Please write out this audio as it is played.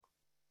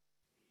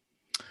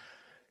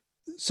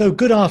So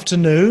good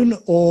afternoon,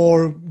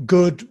 or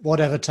good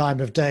whatever time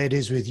of day it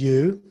is with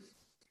you.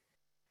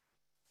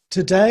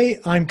 Today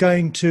I'm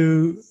going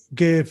to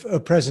give a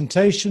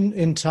presentation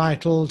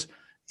entitled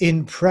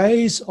In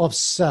Praise of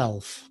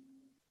Self.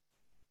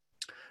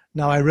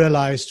 Now I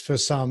realized for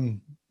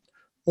some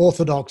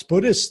Orthodox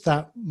Buddhists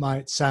that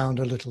might sound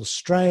a little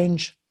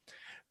strange,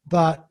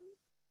 but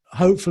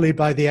hopefully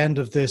by the end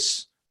of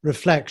this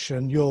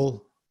reflection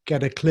you'll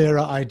get a clearer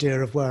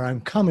idea of where I'm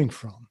coming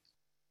from.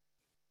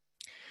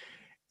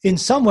 In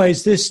some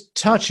ways, this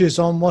touches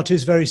on what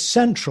is very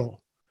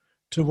central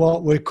to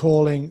what we're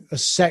calling a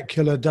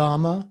secular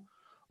Dharma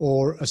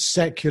or a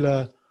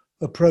secular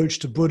approach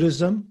to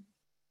Buddhism,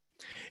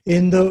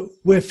 in that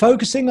we're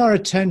focusing our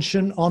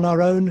attention on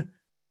our own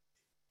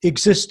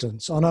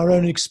existence, on our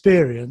own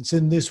experience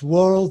in this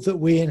world that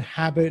we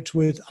inhabit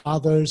with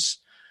others,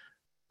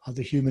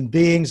 other human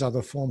beings,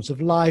 other forms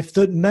of life,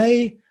 that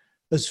may,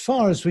 as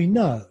far as we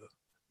know,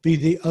 be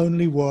the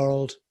only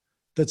world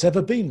that's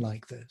ever been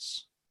like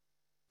this.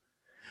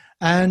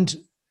 And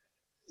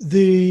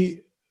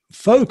the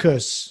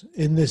focus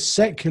in this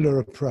secular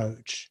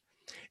approach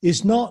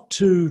is not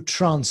to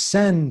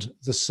transcend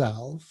the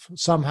self,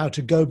 somehow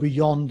to go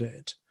beyond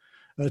it,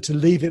 to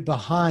leave it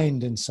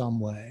behind in some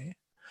way,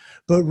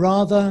 but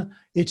rather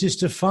it is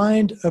to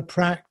find a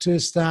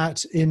practice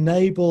that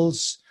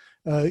enables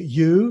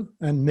you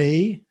and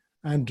me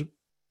and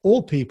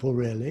all people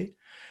really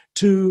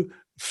to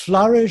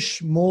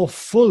flourish more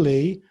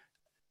fully,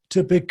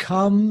 to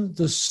become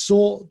the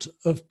sort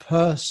of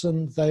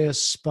person they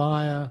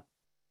aspire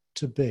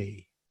to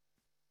be.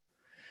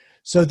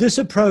 So this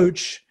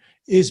approach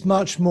is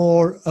much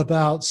more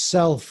about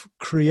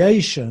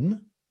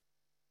self-creation,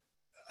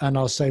 and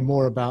I'll say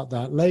more about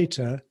that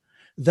later,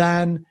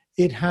 than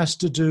it has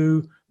to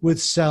do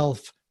with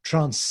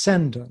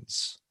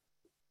self-transcendence.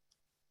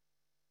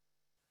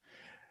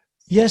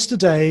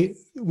 Yesterday,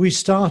 we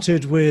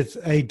started with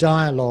a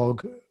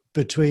dialogue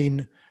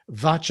between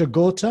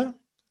Vacchagotta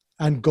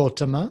and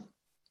Gautama.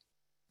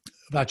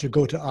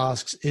 Vacchagotta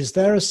asks, is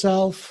there a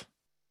self?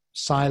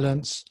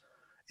 Silence.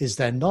 Is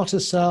there not a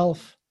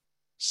self?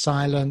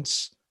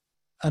 Silence.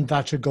 And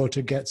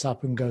Vacchagotta gets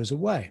up and goes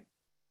away.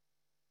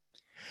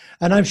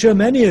 And I'm sure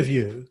many of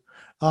you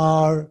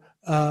are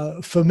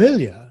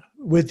familiar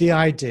with the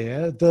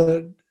idea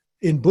that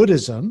in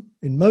Buddhism,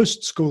 in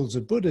most schools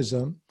of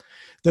Buddhism,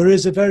 there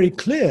is a very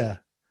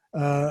clear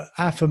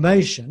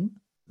affirmation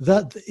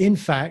that in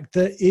fact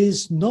there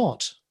is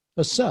not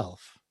a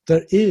self.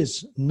 There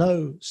is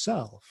no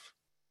self.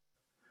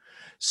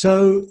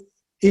 So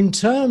in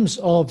terms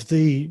of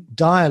the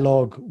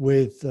dialogue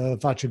with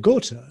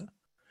Vacchagotta,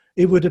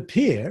 it would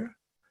appear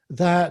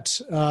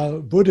that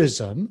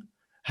Buddhism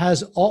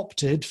has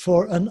opted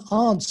for an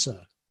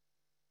answer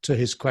to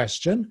his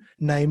question,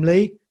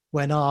 namely,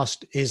 when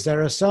asked, is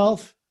there a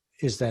self?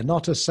 Is there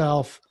not a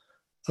self?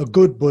 A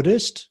good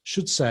Buddhist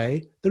should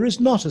say, there is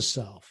not a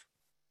self.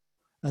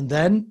 And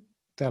then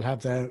they'll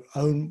have their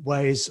own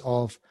ways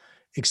of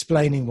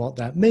explaining what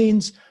that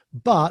means,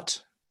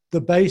 but the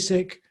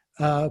basic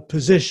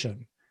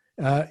position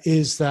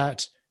is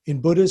that in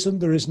Buddhism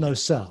there is no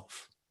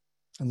self,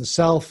 and the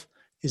self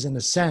is in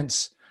a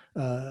sense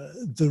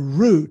the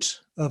root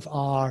of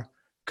our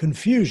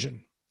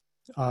confusion,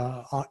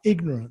 our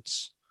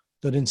ignorance,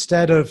 that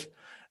instead of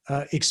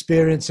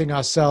experiencing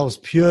ourselves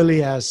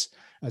purely as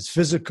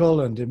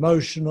physical and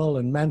emotional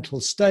and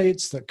mental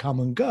states that come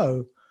and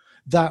go,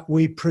 that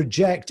we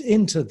project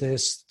into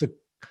this the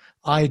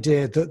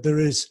idea that there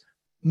is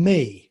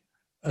me,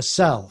 a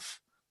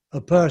self,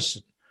 a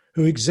person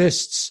who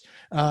exists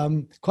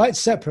quite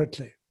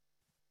separately,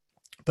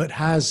 but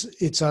has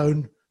its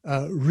own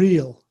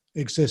real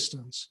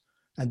existence.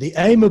 And the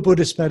aim of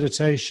Buddhist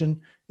meditation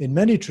in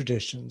many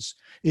traditions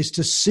is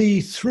to see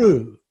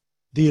through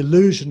the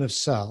illusion of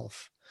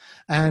self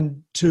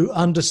and to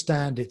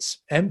understand its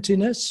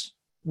emptiness,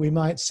 we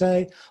might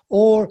say,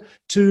 or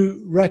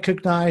to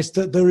recognize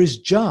that there is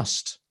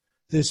just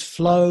this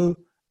flow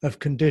of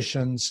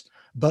conditions,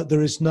 but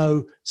there is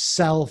no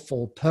self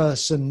or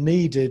person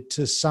needed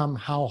to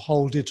somehow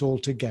hold it all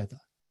together.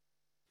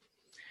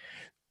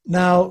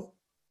 Now,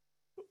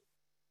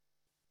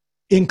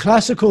 in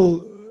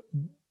classical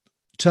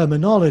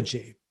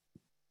terminology,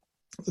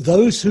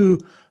 those who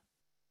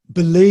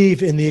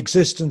believe in the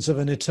existence of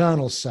an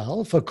eternal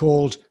self are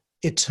called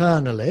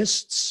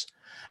eternalists,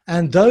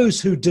 and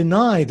those who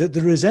deny that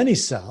there is any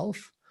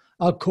self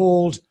are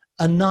called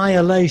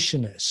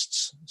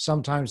annihilationists.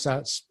 Sometimes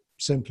that's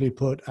simply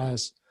put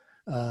as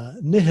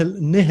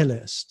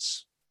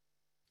nihilists.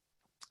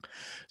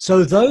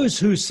 So those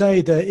who say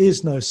there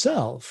is no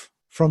self,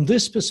 from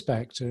this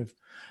perspective,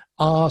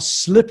 are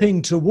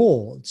slipping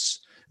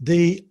towards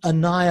the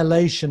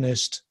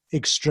annihilationist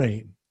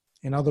extreme.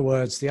 In other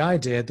words, the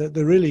idea that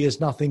there really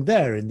is nothing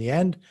there in the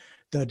end,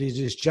 that it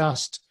is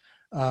just,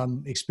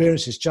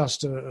 experience is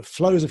just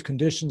flows of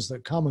conditions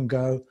that come and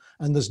go,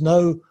 and there's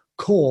no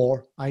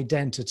core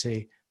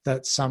identity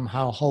that's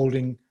somehow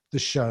holding the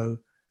show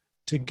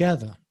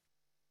together.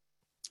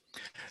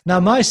 Now,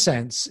 my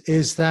sense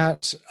is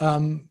that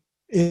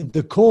in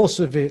the course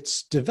of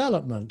its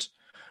development,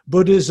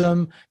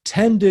 Buddhism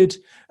tended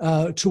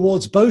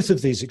towards both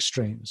of these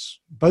extremes,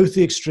 both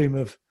the extreme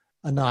of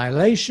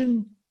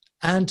annihilation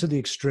and to the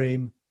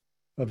extreme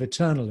of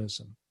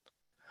eternalism.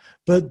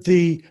 But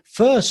the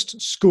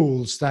first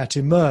schools that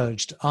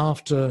emerged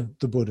after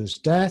the Buddha's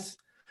death,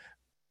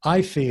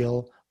 I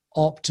feel,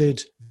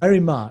 opted very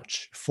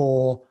much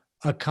for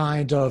a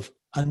kind of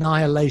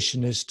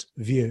annihilationist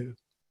view.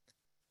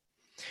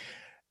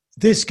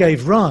 This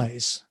gave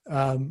rise,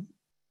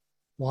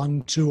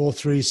 1, 2, or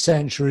 3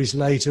 centuries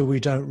later,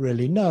 we don't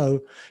really know,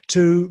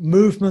 to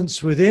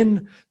movements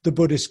within the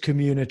Buddhist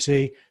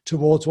community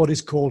towards what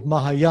is called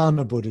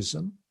Mahayana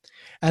Buddhism.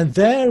 And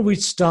there we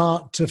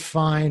start to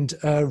find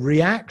a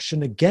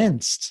reaction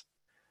against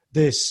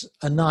this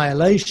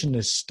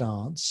annihilationist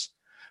stance.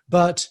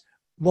 But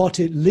what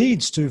it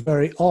leads to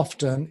very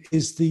often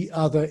is the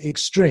other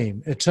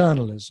extreme,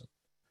 eternalism.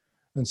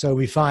 And so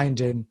we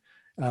find in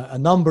a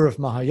number of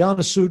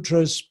Mahayana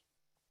sutras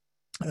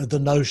the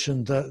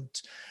notion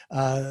that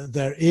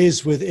there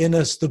is within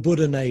us the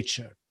Buddha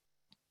nature,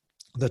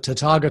 the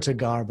Tathagata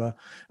Garbha,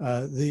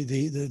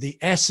 the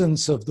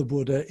essence of the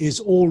Buddha is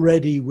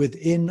already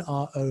within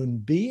our own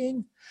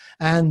being,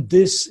 and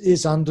this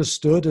is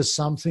understood as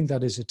something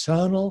that is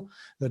eternal,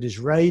 that is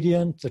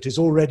radiant, that is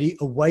already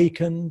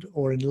awakened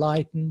or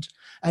enlightened,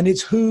 and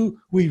it's who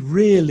we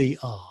really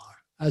are,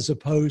 as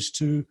opposed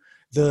to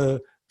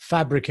the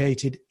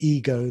fabricated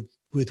ego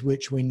with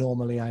which we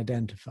normally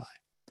identify.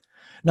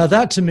 Now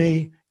that to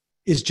me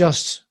is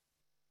just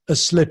a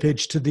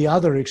slippage to the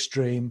other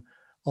extreme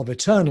of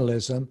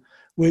eternalism,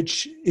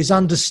 which is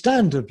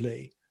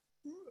understandably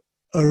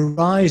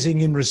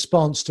arising in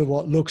response to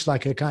what looks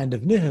like a kind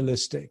of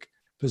nihilistic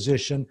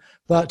position,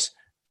 but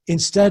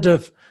instead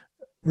of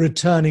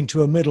returning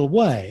to a middle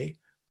way,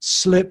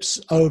 slips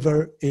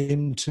over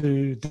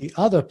into the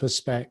other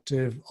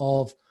perspective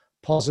of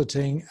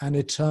positing an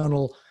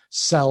eternal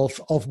self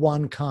of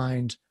one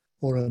kind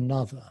or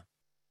another.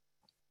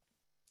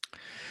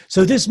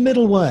 So this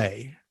middle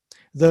way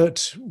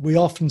that we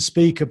often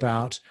speak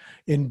about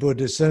in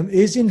Buddhism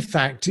is in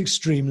fact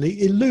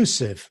extremely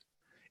elusive.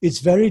 It's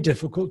very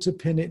difficult to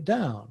pin it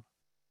down.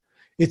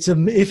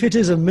 If it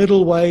is a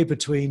middle way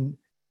between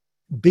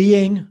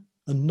being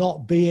and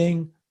not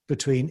being,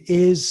 between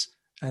is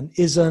and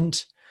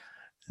isn't,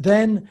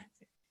 then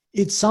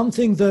it's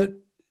something that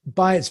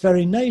by its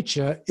very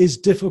nature is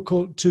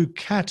difficult to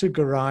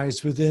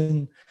categorize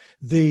within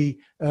the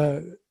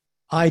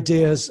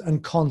ideas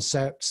and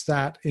concepts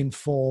that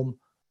inform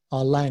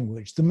our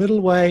language. The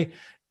middle way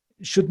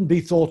shouldn't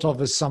be thought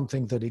of as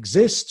something that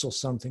exists or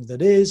something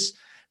that is,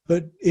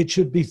 but it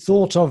should be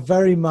thought of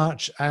very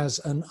much as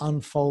an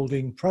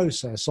unfolding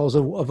process, or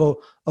of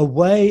a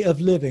way of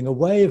living, a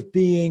way of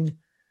being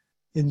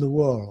in the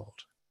world.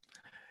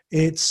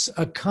 It's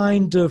a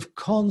kind of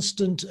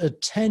constant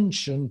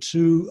attention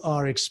to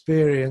our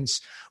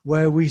experience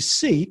where we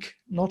seek,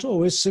 not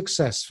always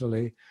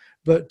successfully,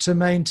 but to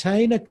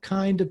maintain a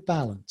kind of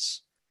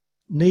balance,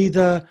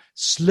 neither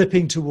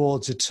slipping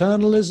towards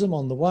eternalism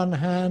on the one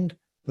hand,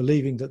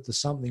 believing that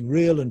there's something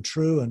real and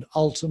true and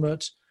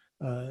ultimate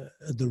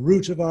at the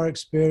root of our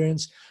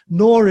experience,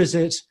 nor is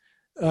it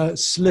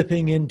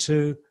slipping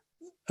into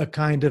a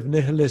kind of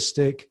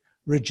nihilistic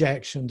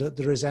rejection that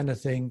there is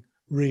anything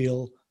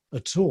real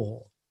at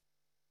all.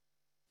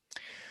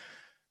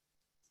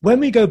 When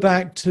we go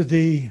back to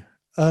the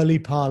early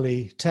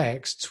Pali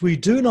texts, we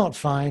do not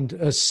find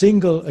a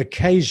single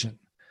occasion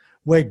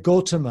where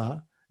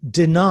Gautama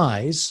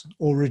denies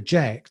or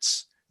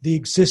rejects the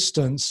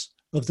existence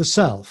of the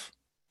self.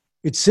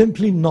 It's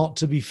simply not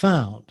to be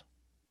found.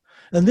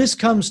 And this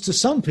comes to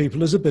some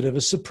people as a bit of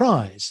a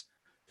surprise,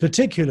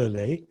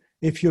 particularly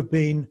if you've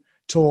been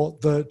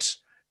taught that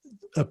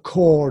a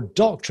core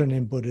doctrine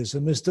in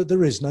Buddhism is that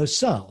there is no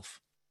self.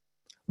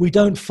 We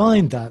don't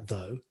find that,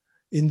 though,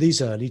 in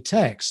these early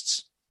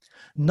texts.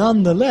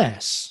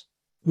 Nonetheless,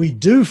 we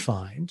do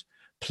find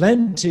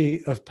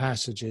plenty of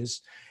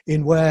passages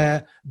in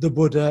where the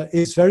Buddha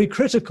is very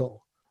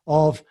critical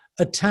of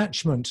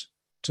attachment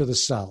to the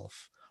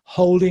self,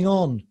 holding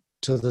on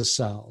to the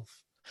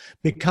self,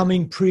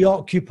 becoming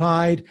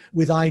preoccupied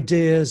with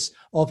ideas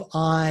of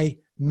I,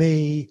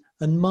 me,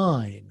 and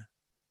mine.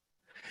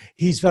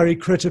 He's very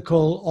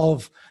critical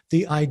of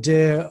the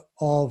idea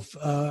of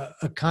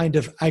a kind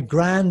of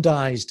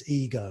aggrandized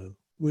ego,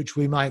 which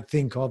we might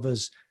think of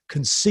as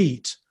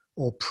conceit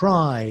or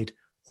pride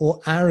or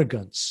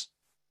arrogance.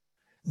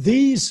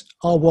 These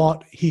are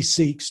what he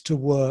seeks to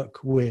work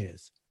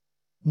with,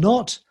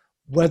 not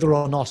whether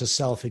or not a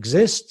self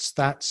exists.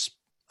 That's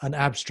an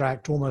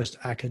abstract, almost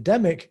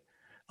academic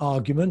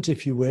argument,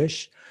 if you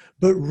wish,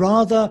 but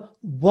rather,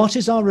 what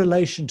is our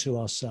relation to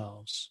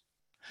ourselves?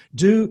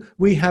 Do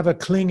we have a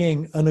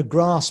clinging and a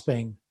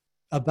grasping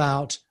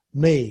about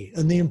me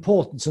and the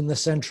importance and the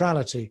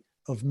centrality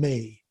of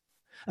me?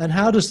 And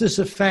how does this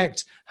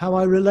affect how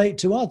I relate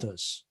to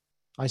others?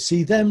 I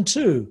see them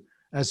too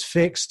as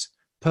fixed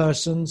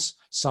persons,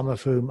 some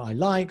of whom I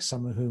like,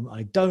 some of whom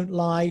I don't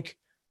like,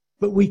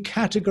 but we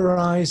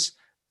categorize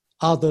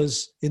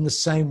others in the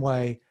same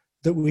way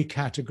that we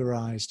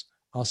categorized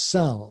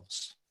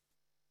ourselves.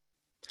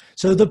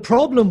 So the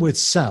problem with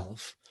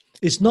self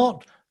is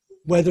not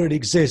whether it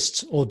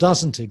exists or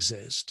doesn't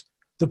exist.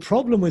 The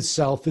problem with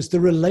self is the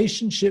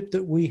relationship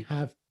that we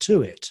have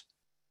to it.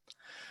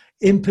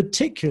 In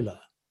particular,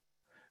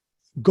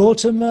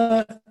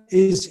 Gautama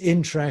is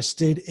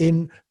interested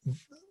in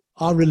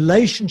our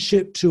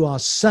relationship to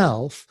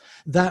ourself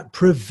that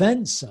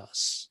prevents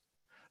us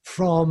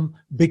from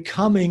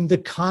becoming the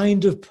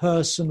kind of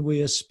person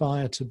we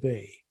aspire to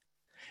be.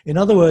 In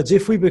other words,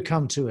 if we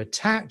become too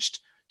attached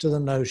to the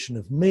notion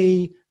of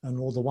me and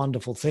all the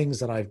wonderful things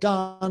that I've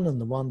done and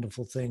the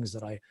wonderful things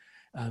that I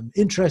am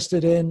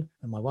interested in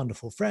and my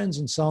wonderful friends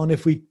and so on,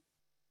 if we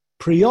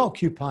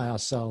preoccupy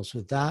ourselves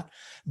with that,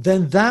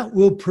 then that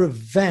will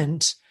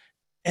prevent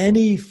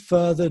any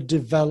further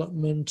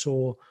development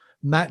or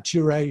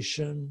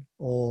maturation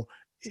or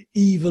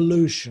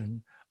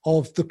evolution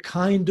of the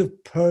kind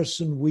of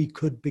person we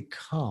could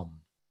become.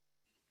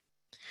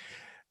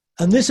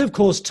 And this, of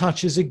course,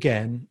 touches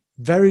again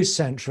very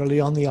centrally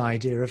on the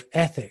idea of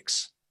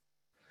ethics.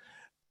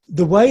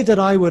 The way that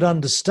I would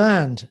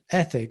understand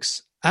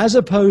ethics, as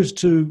opposed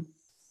to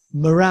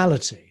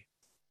morality,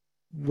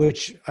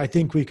 which I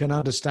think we can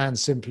understand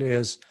simply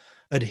as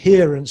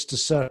adherence to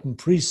certain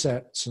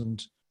precepts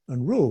and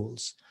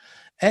rules,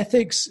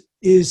 ethics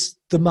is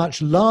the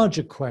much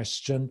larger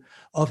question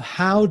of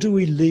how do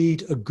we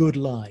lead a good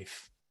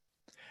life?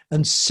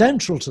 And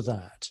central to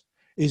that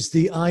is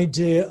the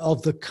idea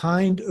of the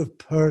kind of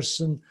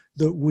person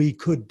that we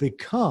could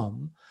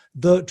become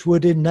that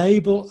would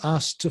enable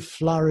us to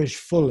flourish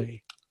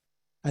fully.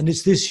 And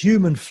it's this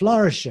human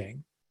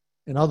flourishing,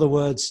 in other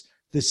words,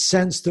 this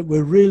sense that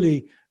we're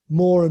really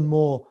more and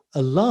more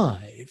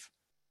alive,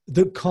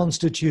 that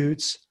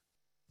constitutes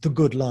the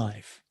good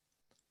life.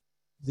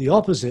 The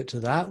opposite to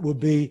that would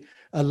be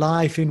a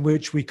life in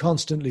which we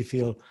constantly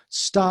feel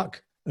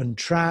stuck and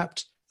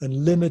trapped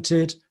and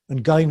limited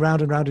and going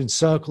round and round in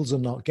circles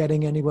and not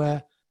getting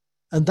anywhere.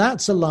 And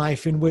that's a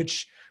life in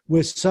which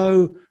we're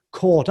so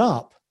caught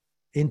up,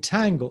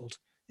 entangled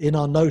in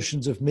our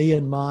notions of me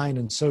and mine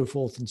and so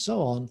forth and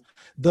so on,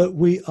 that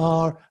we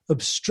are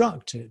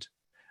obstructed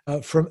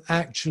from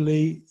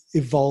actually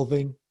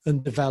evolving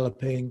and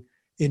developing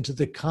into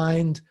the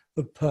kind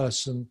of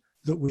person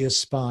that we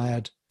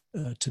aspired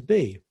to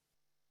be.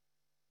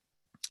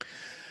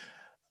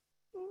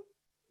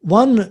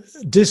 One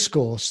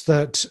discourse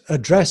that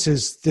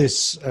addresses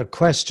this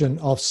question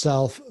of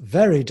self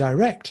very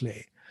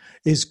directly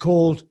is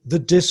called the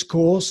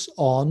Discourse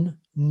on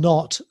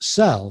Not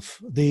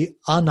Self, the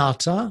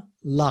Anatta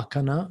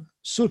Lakkhana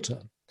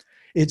Sutta.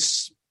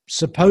 It's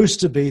supposed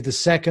to be the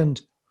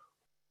second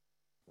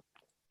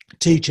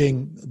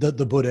teaching that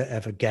the Buddha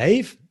ever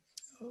gave.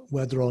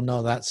 Whether or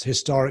not that's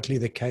historically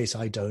the case,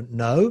 I don't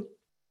know.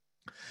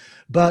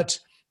 But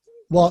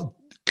what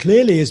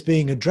clearly is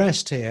being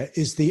addressed here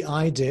is the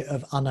idea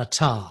of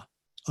anatta,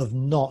 of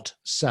not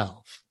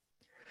self.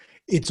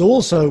 It's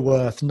also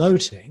worth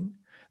noting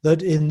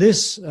that in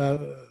this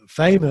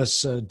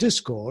famous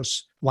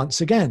discourse, once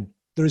again,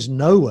 there is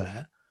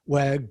nowhere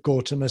where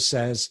Gautama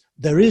says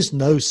there is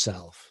no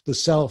self. The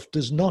self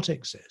does not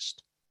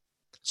exist.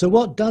 So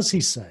what does he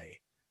say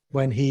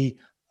when he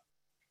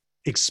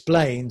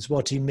explains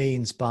what he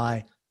means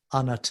by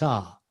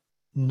anatta,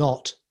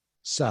 not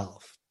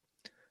self?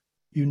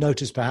 You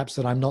notice perhaps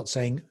that I'm not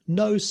saying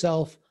no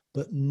self,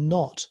 but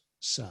not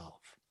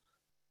self.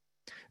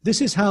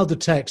 This is how the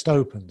text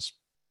opens.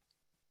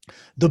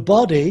 The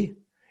body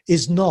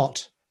is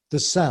not the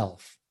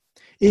self.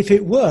 If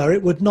it were,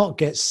 it would not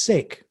get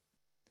sick.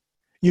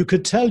 You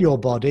could tell your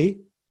body,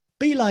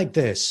 be like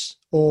this,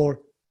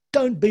 or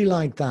don't be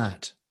like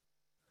that.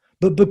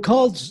 But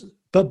because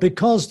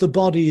the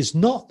body is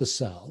not the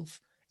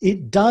self,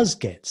 it does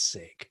get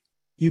sick.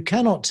 You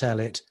cannot tell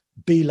it,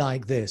 be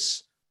like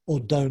this, or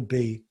don't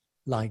be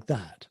like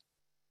that.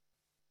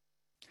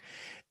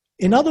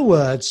 In other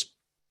words,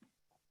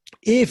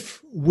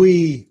 if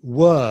we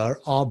were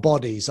our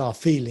bodies, our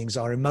feelings,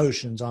 our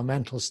emotions, our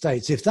mental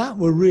states, if that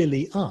were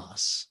really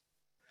us,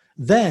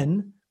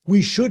 then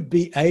we should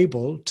be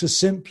able to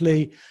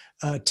simply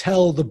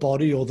tell the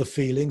body or the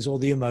feelings or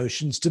the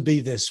emotions to be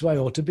this way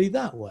or to be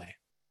that way.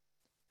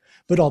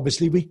 But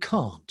obviously we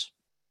can't.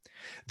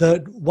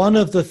 That one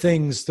of the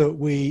things that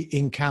we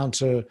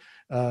encounter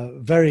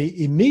very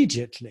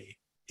immediately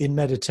in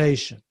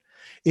meditation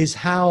is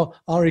how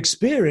our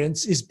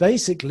experience is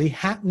basically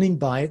happening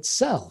by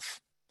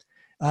itself.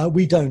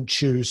 We don't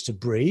choose to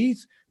breathe.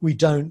 We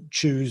don't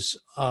choose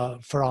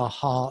for our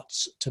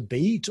hearts to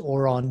beat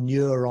or our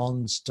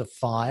neurons to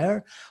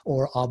fire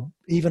or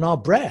even our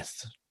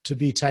breath to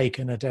be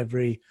taken at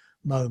every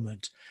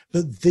moment.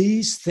 But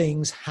these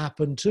things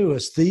happen to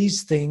us.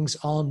 These things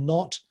are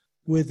not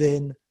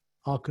within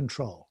our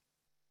control.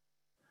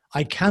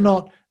 I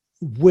cannot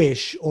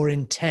wish or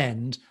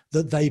intend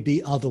that they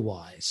be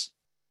otherwise.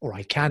 Or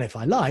I can if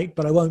I like,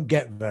 but I won't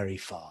get very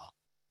far.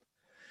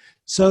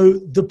 So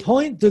the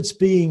point that's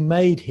being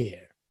made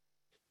here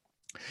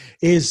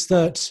is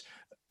that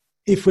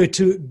if we're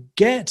to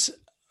get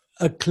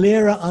a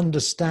clearer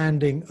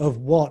understanding of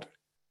what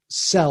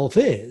self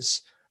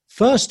is,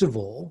 first of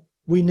all,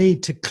 we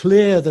need to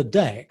clear the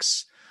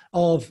decks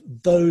of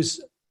those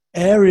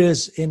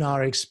areas in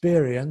our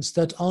experience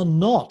that are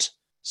not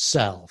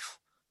self,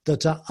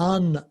 that are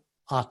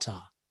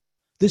unutter.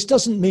 This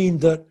doesn't mean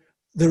that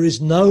there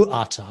is no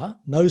utter,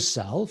 no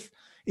self.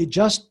 It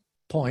just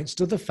points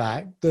to the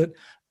fact that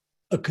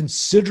a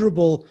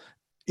considerable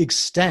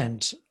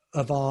extent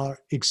of our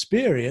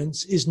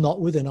experience is not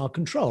within our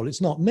control.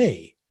 It's not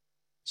me.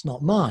 It's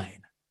not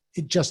mine.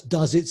 It just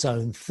does its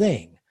own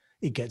thing.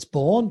 It gets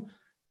born,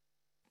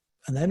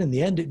 and then in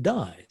the end it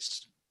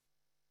dies.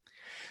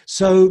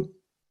 So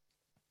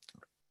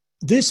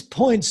this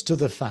points to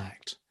the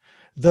fact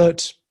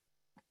that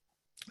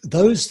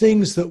those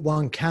things that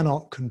one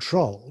cannot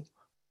control,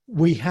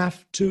 we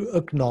have to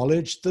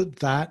acknowledge that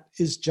that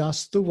is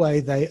just the way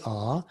they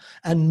are,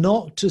 and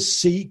not to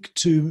seek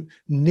to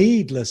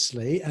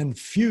needlessly and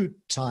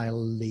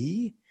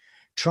futilely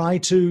try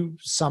to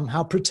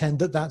somehow pretend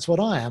that that's what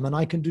I am and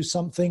I can do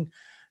something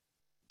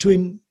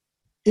to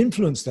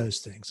influence those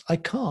things. I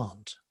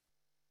can't.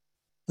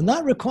 And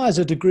that requires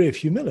a degree of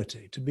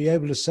humility to be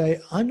able to say,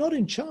 I'm not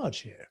in charge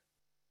here.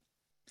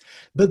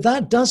 But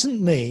that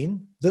doesn't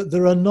mean that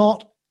there are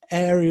not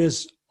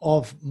areas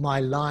of my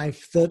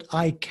life that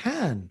I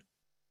can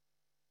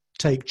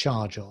take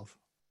charge of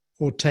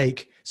or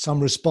take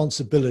some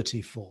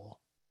responsibility for.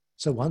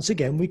 So once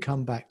again, we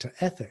come back to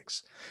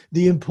ethics.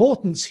 The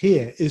importance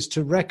here is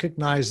to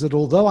recognize that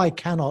although I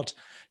cannot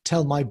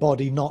tell my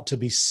body not to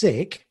be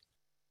sick,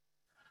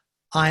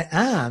 I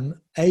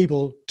am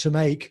able to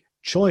make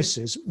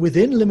choices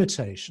within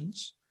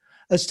limitations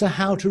as to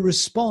how to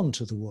respond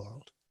to the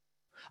world.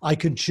 I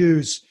can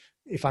choose,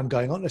 if I'm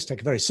going on, let's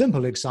take a very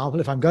simple example.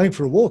 If I'm going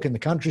for a walk in the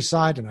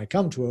countryside and I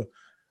come to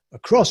a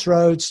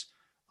crossroads,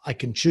 I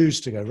can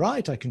choose to go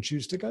right, I can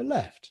choose to go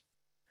left.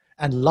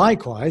 And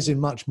likewise, in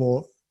much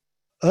more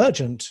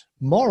urgent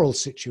moral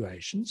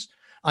situations,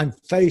 I'm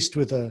faced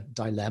with a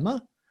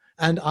dilemma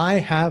and I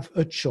have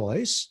a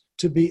choice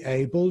to be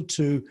able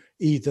to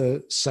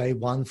either say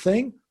one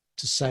thing,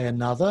 to say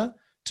another,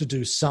 to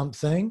do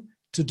something,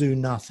 to do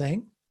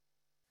nothing.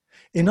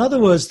 In other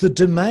words, the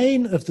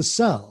domain of the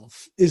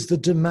self is the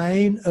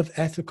domain of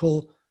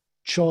ethical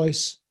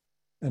choice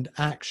and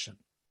action.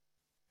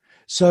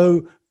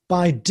 So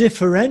by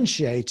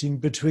differentiating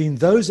between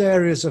those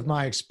areas of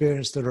my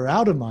experience that are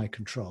out of my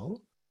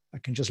control, I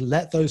can just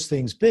let those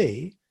things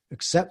be,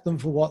 accept them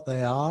for what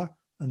they are,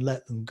 and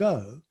let them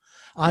go.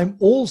 I'm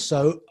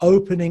also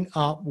opening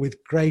up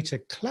with greater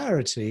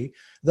clarity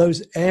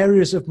those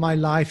areas of my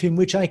life in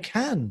which I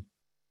can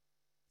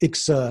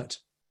exert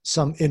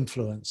some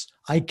influence.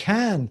 I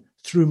can,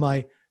 through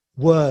my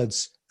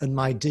words and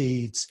my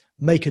deeds,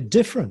 make a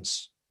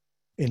difference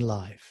in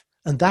life.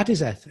 And that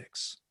is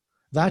ethics.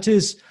 That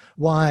is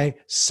why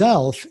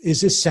self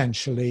is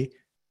essentially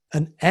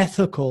an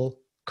ethical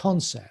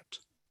concept.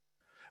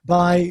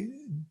 By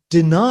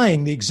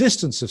denying the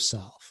existence of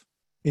self,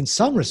 in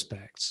some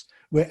respects,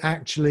 we're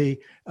actually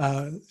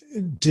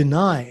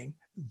denying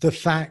the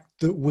fact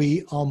that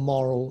we are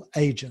moral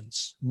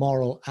agents,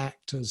 moral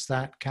actors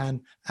that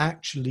can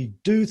actually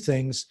do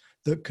things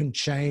that can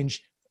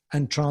change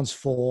and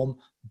transform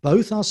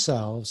both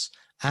ourselves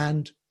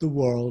and the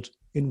world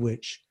in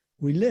which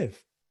we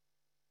live.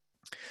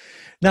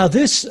 Now,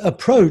 this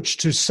approach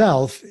to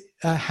self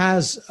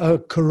has a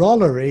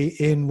corollary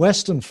in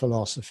Western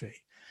philosophy,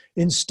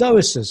 in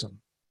Stoicism.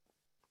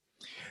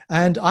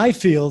 And I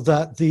feel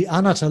that the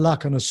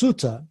Anatalakkhana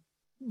Sutta,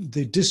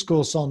 the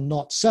discourse on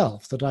not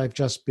self that I've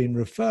just been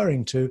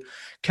referring to,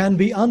 can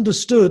be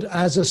understood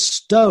as a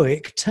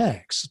Stoic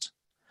text.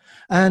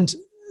 And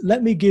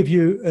let me give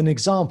you an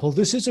example.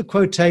 This is a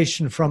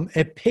quotation from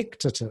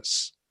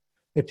Epictetus.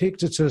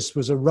 Epictetus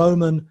was a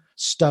Roman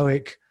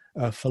Stoic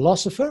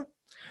philosopher.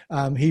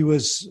 He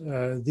was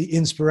the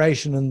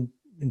inspiration and,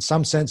 in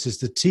some senses,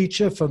 the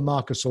teacher for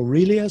Marcus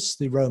Aurelius,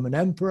 the Roman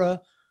emperor,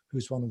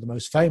 who's one of the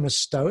most famous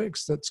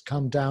Stoics that's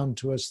come down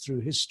to us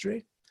through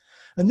history.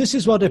 And this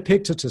is what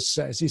Epictetus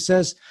says. He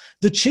says,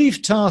 the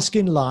chief task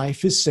in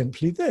life is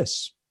simply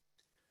this: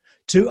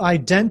 to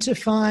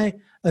identify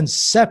and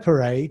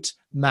separate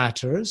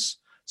matters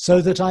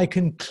so that I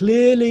can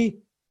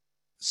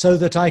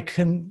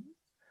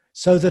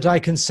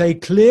say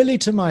clearly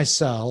to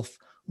myself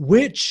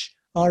which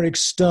are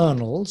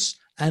externals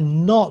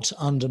and not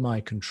under my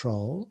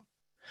control,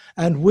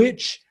 and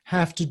which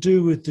have to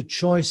do with the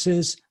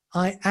choices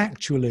I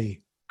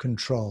actually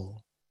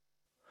control.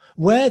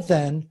 Where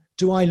then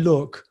do I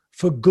look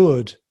for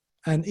good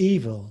and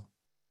evil?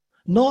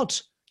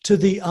 Not to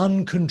the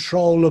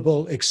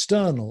uncontrollable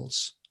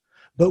externals,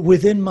 but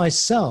within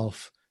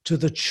myself to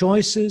the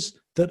choices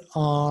that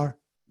are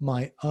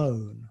my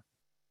own.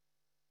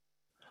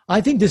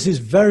 I think this is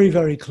very,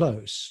 very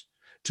close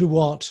to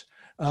what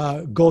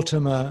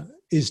Gautama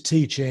is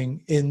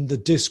teaching in the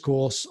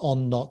discourse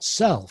on not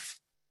self.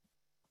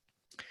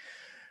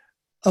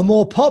 A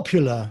more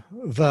popular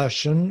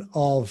version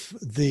of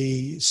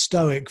the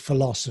Stoic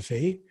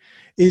philosophy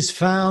is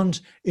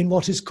found in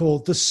what is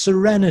called the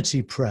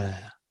Serenity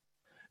Prayer.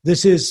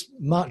 This is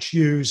much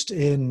used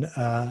in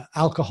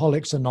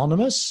Alcoholics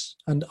Anonymous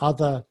and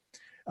other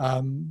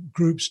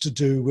groups to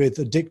do with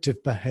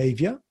addictive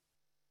behavior.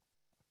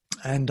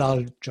 And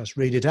I'll just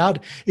read it out.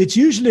 It's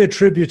usually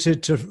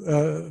attributed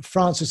to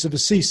Francis of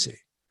Assisi.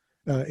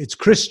 It's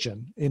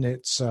Christian in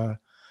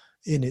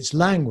its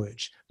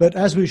language, but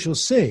as we shall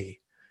see,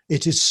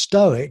 it is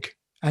Stoic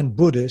and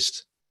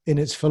Buddhist in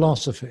its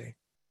philosophy.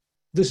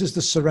 This is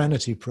the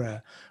Serenity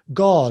Prayer.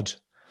 God,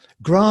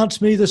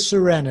 grant me the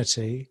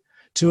serenity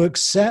to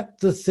accept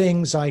the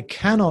things I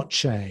cannot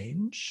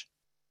change,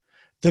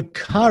 the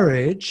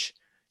courage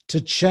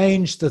to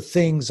change the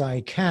things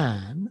I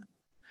can,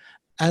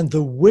 and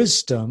the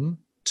wisdom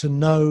to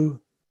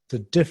know the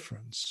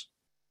difference.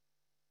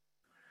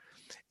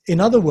 In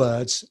other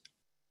words,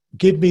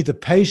 give me the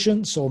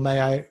patience, or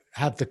may I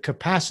have the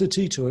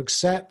capacity to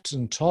accept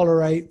and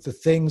tolerate the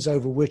things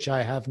over which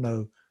I have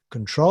no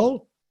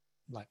control,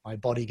 like my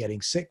body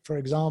getting sick, for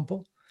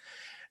example.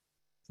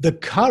 The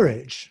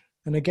courage,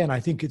 and again,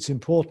 I think it's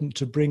important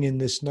to bring in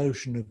this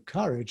notion of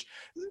courage,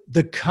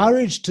 the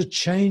courage to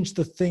change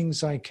the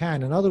things I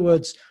can. In other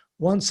words,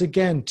 once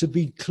again, to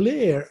be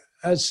clear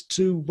as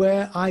to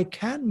where I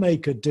can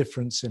make a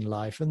difference in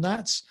life, and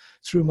that's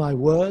through my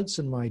words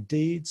and my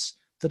deeds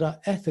that are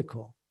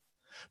ethical.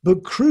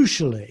 But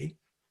crucially,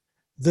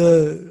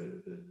 in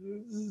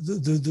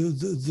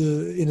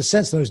a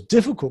sense, the most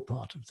difficult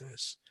part of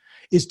this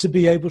is to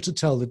be able to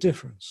tell the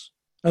difference.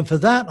 And for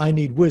that, I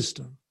need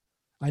wisdom.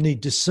 I need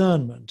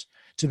discernment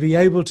to be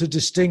able to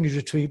distinguish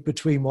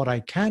between what I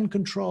can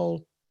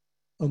control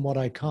and what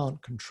I can't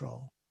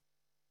control.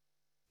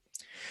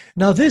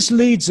 Now, this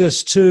leads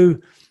us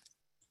to,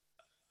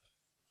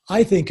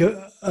 I think,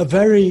 a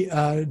very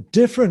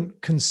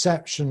different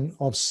conception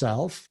of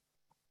self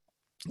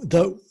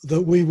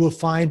that we will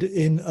find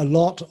in a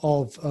lot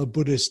of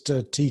Buddhist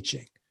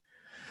teaching.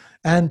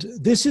 And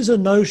this is a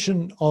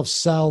notion of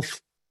self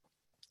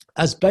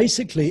as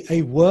basically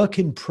a work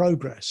in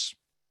progress,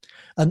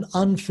 an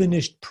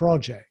unfinished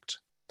project,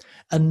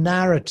 a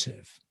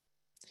narrative.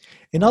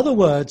 In other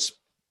words,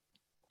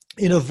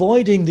 in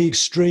avoiding the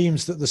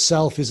extremes that the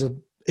self is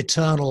an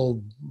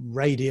eternal,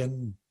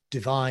 radiant,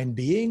 divine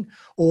being,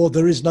 or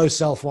there is no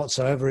self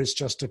whatsoever, it's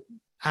just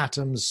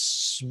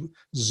atoms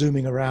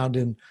zooming around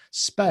in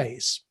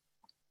space,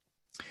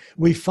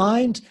 we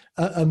find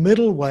a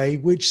middle way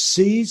which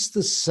sees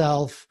the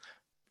self,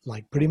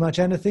 like pretty much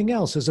anything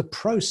else, as a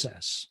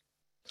process,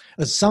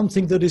 as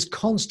something that is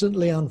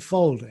constantly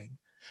unfolding.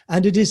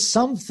 And it is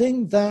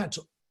something that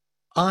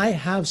I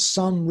have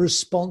some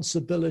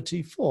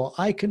responsibility for.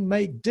 I can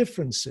make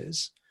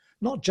differences,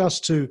 not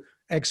just to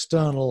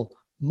external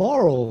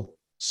moral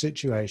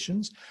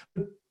situations,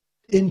 but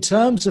in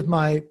terms of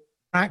my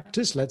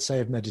practice, let's say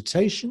of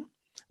meditation,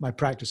 my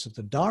practice of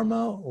the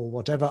Dharma, or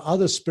whatever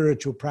other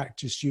spiritual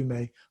practice you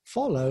may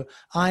follow,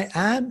 I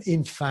am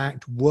in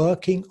fact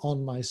working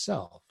on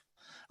myself.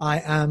 I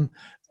am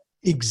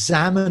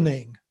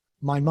examining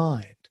my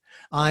mind.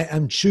 I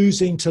am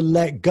choosing to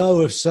let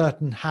go of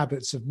certain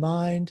habits of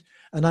mind,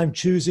 and I'm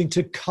choosing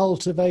to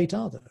cultivate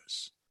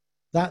others.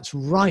 That's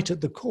right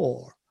at the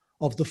core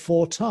of the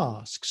 4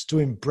 tasks: to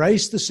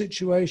embrace the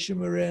situation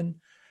we're in,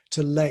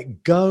 to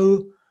let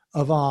go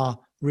of our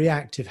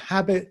reactive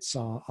habits,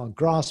 our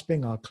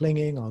grasping, our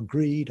clinging, our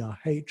greed, our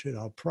hatred,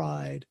 our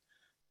pride.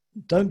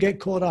 Don't get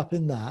caught up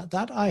in that.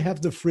 That I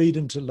have the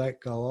freedom to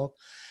let go of,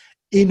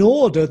 in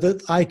order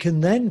that I can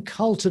then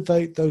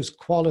cultivate those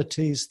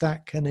qualities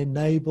that can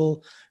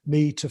enable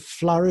me to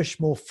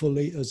flourish more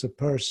fully as a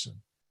person.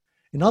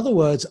 In other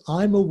words,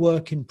 I'm a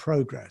work in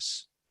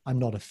progress. I'm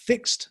not a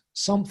fixed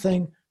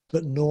something,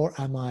 but nor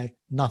am I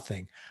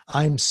nothing.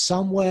 I'm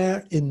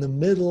somewhere in the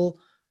middle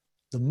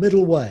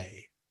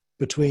way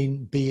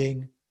between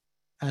being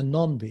and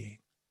non-being.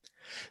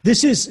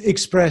 This is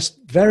expressed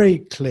very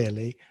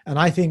clearly, and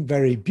I think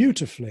very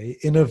beautifully,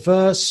 in a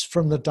verse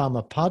from the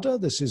Dhammapada.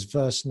 This is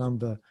verse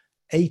number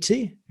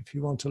 80, if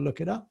you want to look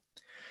it up,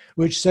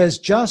 which says,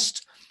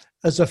 just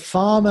as a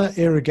farmer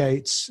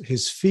irrigates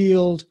his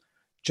field,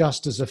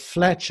 just as a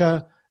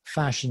fletcher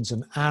fashions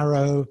an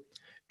arrow,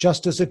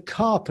 just as a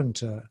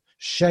carpenter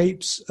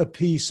shapes a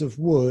piece of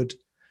wood,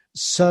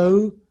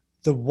 so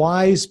the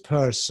wise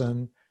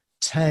person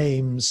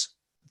tames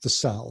the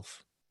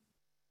self.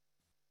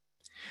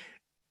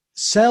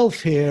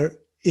 Self here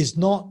is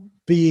not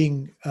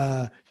being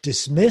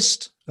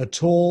dismissed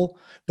at all,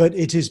 but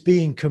it is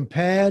being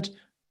compared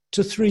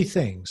to 3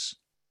 things: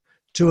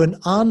 to an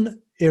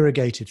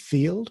unirrigated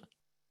field,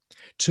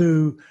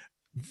 to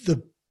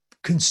the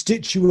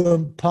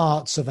constituent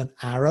parts of an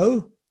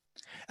arrow,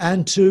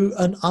 and to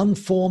an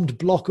unformed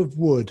block of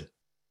wood.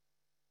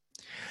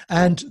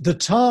 And the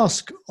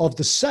task of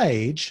the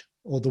sage,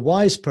 or the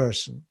wise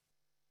person,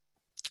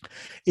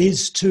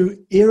 is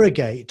to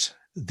irrigate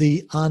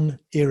the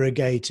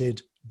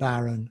unirrigated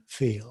barren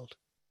field.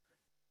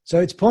 So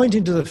it's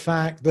pointing to the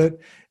fact that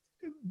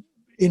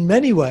in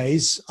many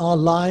ways, our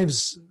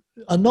lives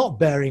are not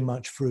bearing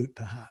much fruit,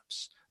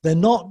 perhaps. They're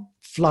not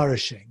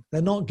flourishing.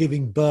 They're not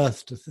giving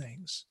birth to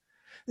things.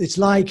 It's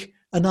like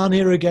an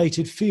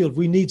unirrigated field.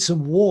 We need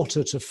some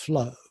water to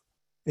flow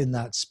in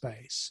that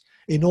space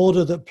in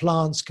order that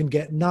plants can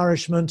get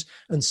nourishment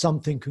and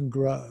something can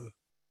grow.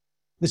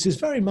 This is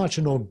very much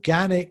an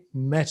organic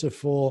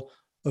metaphor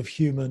of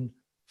human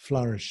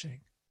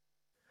flourishing.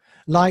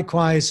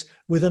 Likewise,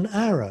 with an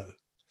arrow,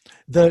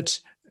 that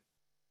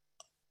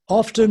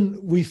often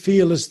we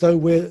feel as though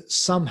we're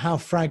somehow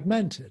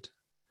fragmented,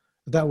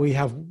 that we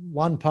have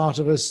one part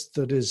of us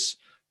that is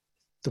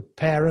the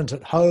parent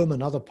at home,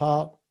 another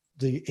part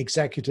the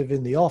executive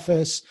in the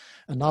office,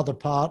 another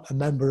part a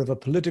member of a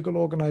political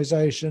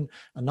organization,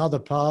 another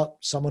part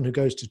someone who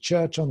goes to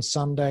church on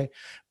Sunday.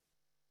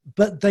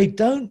 But they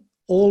don't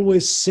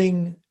always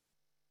sing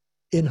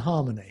in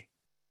harmony.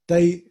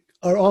 They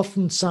are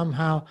often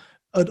somehow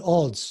at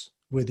odds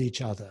with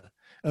each other.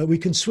 We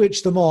can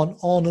switch them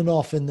on and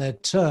off in their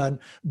turn,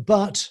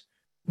 but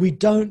we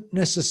don't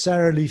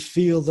necessarily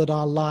feel that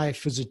our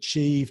life has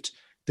achieved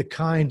the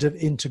kind of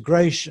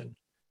integration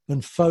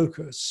and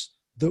focus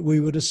that we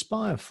would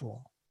aspire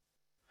for.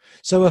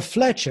 So a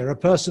fletcher, a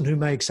person who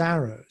makes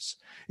arrows,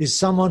 is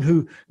someone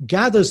who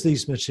gathers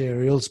these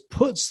materials,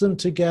 puts them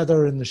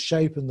together in the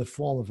shape and the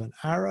form of an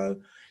arrow,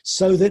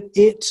 so that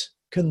it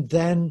can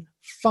then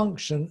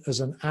function as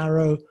an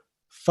arrow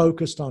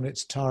focused on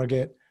its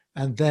target,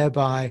 and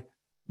thereby,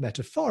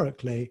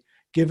 metaphorically,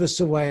 give us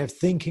a way of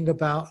thinking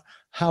about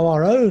how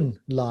our own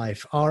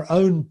life, our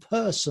own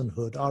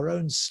personhood, our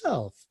own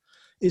self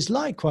is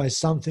likewise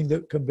something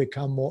that can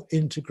become more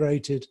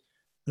integrated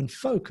and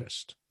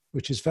focused,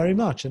 which is very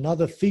much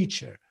another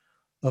feature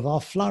of our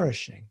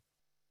flourishing.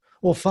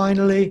 Or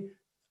finally,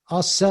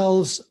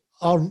 ourselves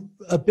are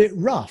a bit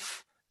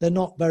rough. They're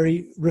not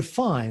very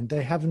refined.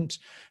 They haven't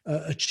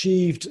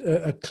achieved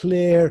a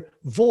clear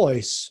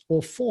voice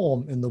or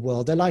form in the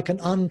world. They're like an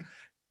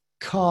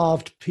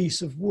uncarved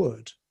piece of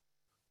wood.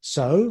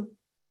 So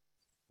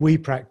we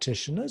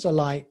practitioners are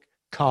like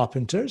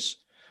carpenters.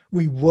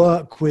 We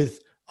work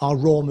with our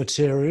raw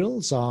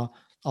materials, our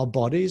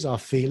bodies, our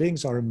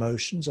feelings, our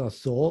emotions, our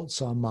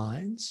thoughts, our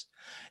minds,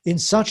 in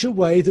such a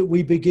way that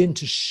we begin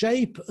to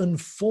shape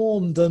and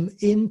form them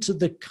into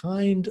the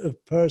kind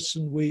of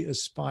person we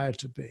aspire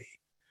to be,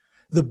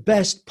 the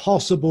best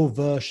possible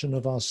version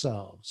of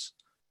ourselves,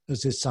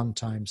 as is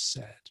sometimes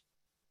said.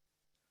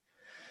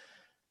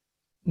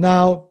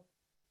 Now,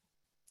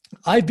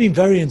 I've been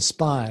very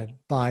inspired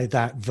by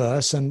that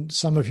verse, and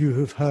some of you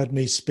who've heard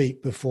me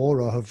speak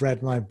before or have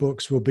read my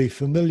books will be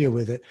familiar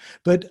with it.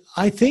 But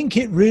I think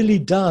it really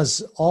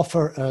does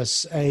offer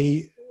us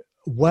a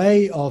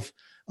way of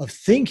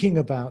thinking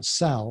about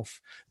self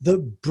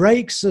that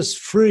breaks us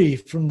free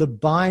from the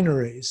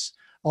binaries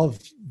of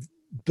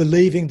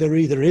believing there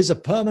either is a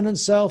permanent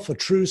self, a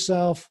true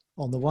self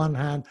on the one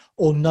hand,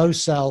 or no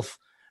self,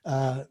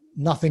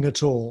 nothing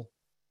at all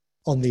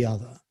on the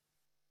other.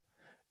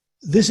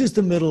 This is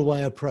the middle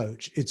way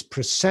approach. It's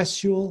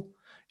processual,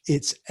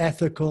 it's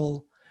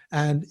ethical,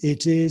 and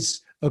it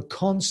is a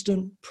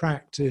constant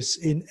practice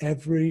in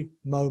every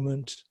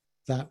moment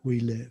that we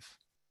live.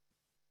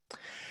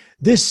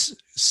 This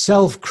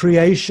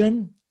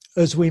self-creation,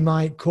 as we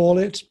might call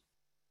it,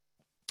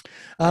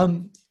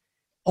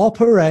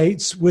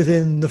 operates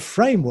within the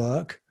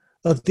framework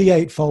of the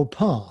Eightfold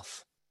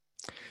Path.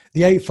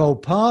 The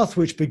Eightfold Path,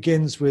 which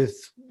begins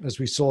with, as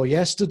we saw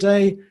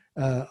yesterday,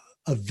 a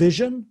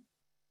vision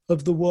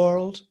of the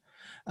world,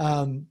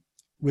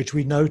 which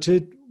we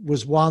noted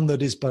was one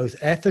that is both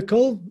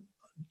ethical,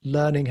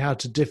 learning how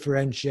to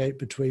differentiate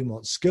between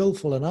what's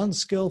skillful and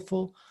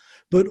unskillful,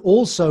 but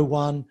also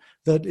one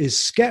that is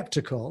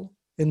skeptical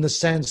in the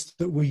sense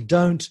that we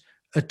don't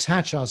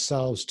attach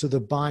ourselves to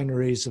the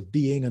binaries of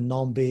being and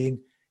non-being,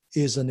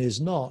 is and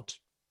is not.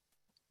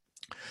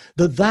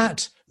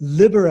 That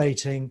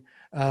liberating,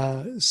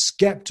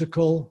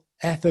 skeptical,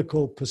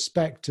 ethical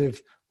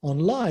perspective on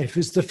life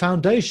is the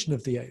foundation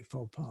of the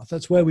Eightfold Path.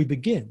 That's where we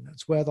begin.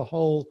 That's where the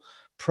whole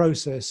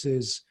process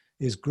is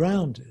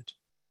grounded.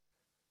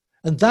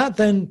 And that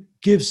then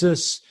gives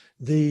us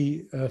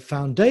the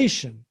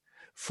foundation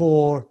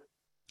for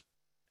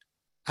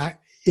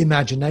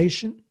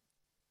imagination,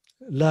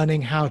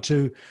 learning how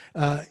to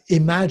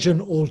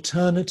imagine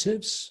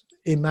alternatives,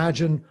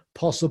 imagine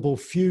possible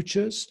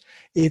futures.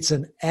 It's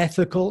an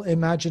ethical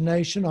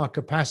imagination, our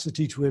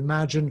capacity to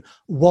imagine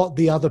what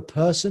the other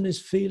person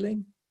is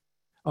feeling,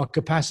 our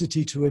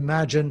capacity to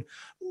imagine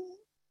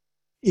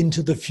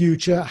into the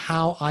future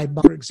how I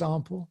might, for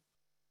example.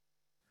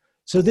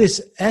 So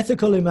this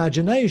ethical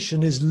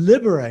imagination is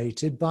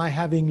liberated by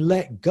having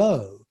let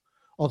go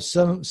of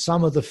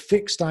some of the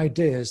fixed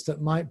ideas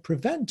that might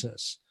prevent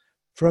us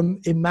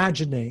from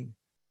imagining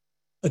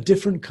a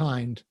different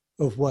kind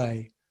of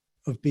way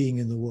of being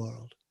in the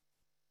world.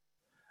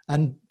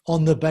 And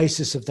on the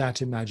basis of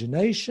that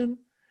imagination,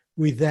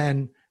 we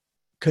then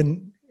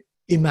can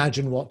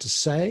imagine what to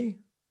say,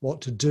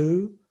 what to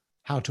do,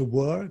 how to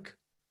work.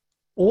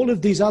 All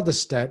of these other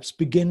steps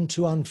begin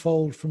to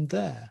unfold from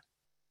there.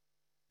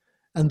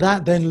 And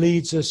that then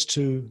leads us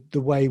to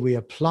the way we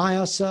apply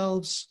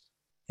ourselves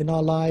in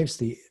our lives,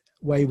 the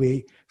way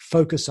we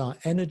focus our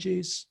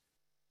energies,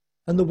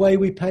 and the way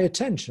we pay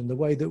attention, the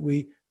way that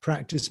we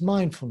practice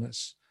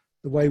mindfulness,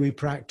 the way we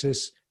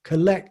practice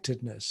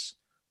collectedness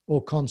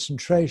or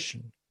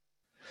concentration.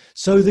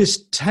 So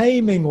this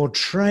taming or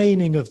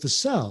training of the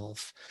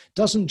self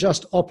doesn't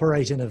just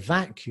operate in a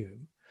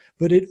vacuum,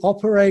 but it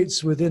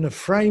operates within a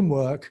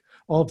framework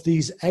of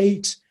these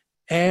 8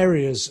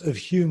 areas of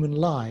human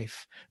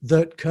life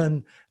that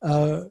can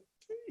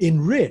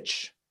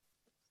enrich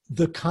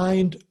the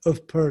kind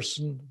of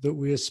person that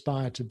we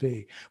aspire to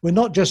be. We're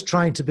not just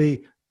trying to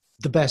be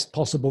the best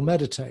possible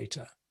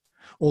meditator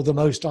or the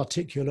most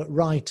articulate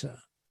writer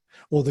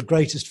or the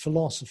greatest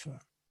philosopher.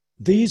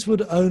 These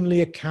would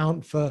only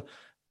account for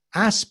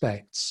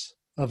aspects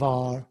of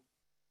our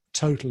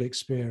total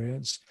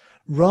experience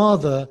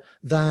rather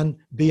than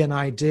be an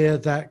idea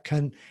that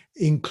can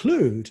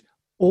include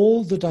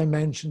all the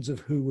dimensions of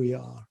who we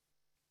are.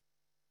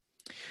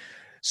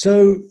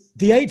 So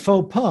the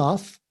Eightfold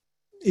Path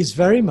is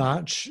very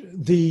much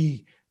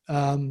the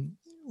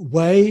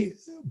way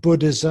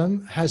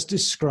Buddhism has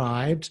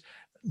described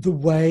the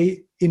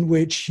way in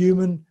which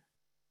human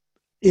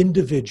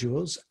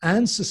individuals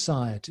and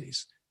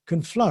societies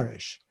can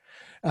flourish.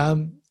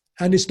 And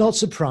it's not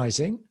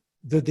surprising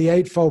that the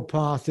Eightfold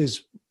Path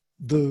is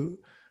the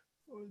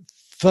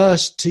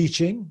first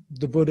teaching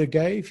the Buddha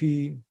gave.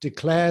 He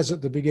declares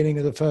at the beginning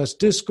of the first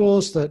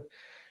discourse that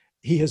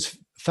he has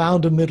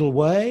found a middle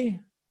way.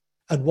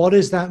 And what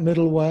is that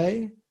middle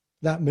way?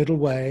 That middle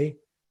way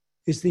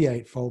is the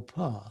Eightfold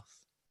Path.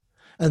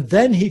 And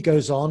then he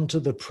goes on to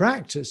the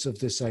practice of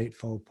this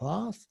Eightfold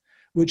Path,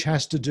 which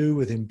has to do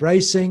with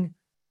embracing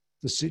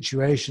the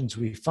situations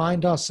we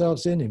find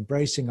ourselves in,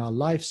 embracing our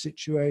life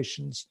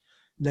situations,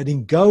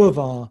 letting go of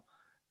our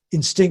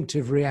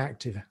instinctive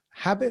reactive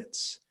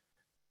habits,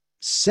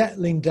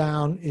 settling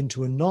down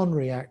into a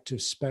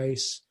non-reactive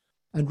space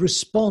and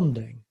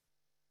responding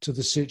to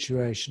the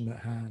situation at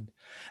hand.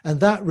 And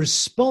that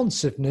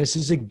responsiveness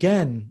is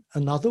again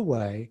another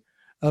way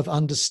of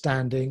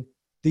understanding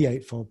the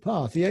Eightfold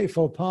Path. The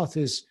Eightfold Path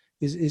is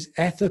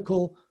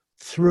ethical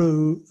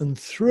through and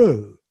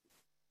through.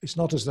 It's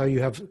not as though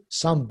you have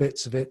some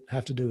bits of it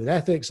have to do with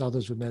ethics,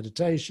 others with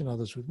meditation,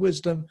 others with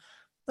wisdom.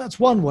 That's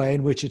one way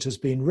in which it has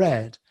been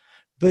read.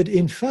 But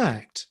in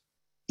fact,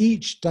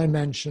 each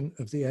dimension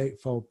of the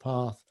Eightfold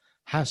Path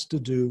has to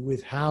do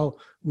with how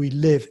we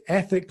live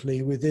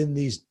ethically within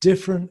these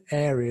different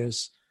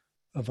areas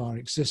of our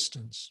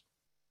existence.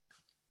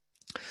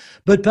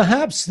 But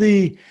perhaps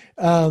the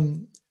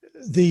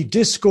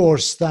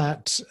discourse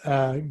that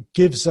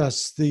gives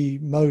us the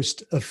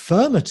most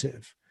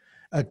affirmative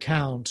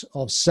account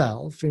of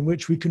self, in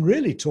which we can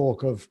really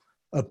talk of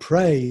a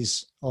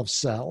praise of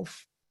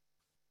self,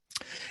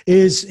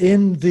 is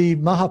in the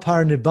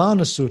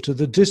Mahaparinibbana Sutta,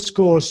 the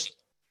discourse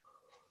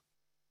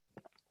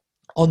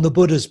on the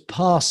Buddha's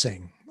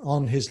passing,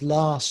 on his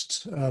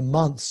last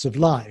months of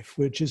life,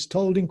 which is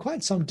told in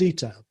quite some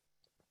detail.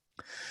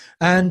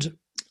 And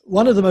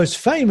one of the most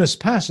famous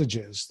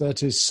passages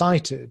that is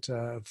cited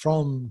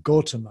from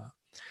Gautama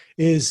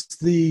is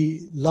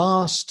the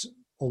last,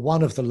 or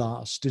one of the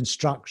last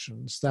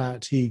instructions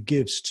that he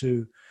gives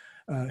to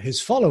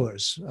his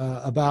followers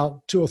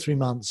about 2 or 3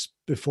 months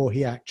before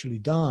he actually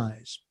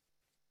dies.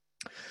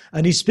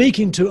 And he's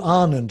speaking to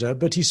Ananda,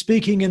 but he's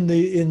speaking in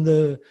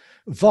the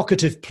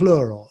vocative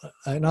plural.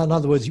 In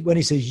other words, when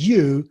he says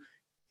you,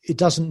 it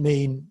doesn't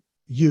mean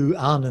you,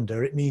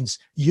 Ananda. It means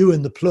you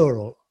in the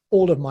plural,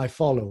 all of my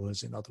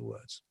followers, in other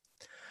words.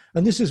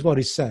 And this is what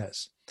he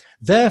says.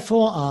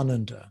 Therefore,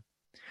 Ananda,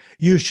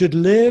 you should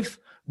live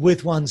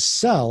with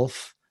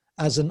oneself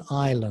as an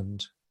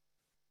island,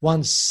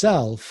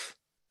 oneself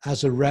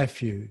as a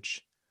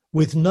refuge,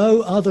 with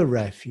no other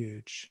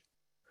refuge,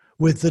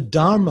 with the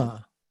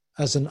Dharma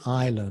as an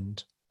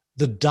island,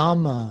 the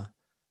Dhamma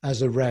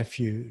as a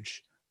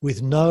refuge,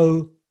 with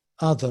no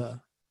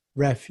other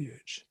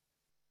refuge.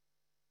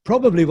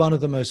 Probably one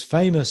of the most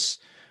famous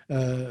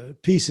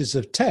pieces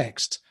of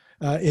text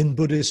in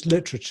Buddhist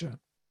literature.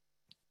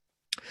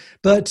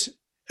 But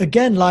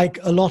again, like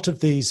a lot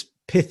of these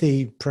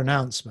pithy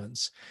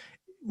pronouncements,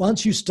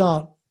 once you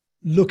start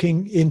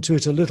looking into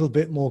it a little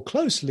bit more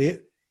closely,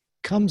 it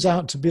comes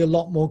out to be a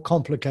lot more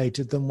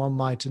complicated than one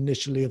might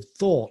initially have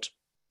thought.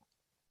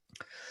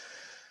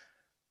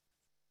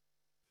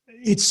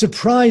 It's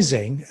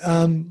surprising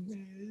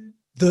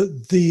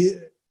that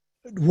the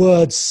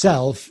word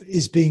self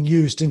is being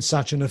used in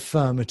such an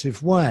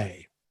affirmative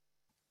way.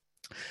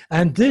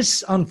 And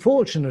this,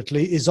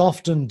 unfortunately, is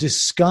often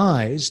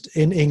disguised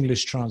in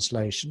English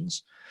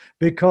translations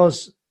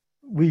because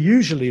we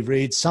usually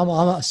read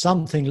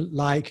something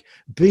like,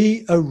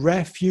 be a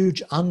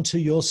refuge unto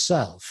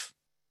yourself.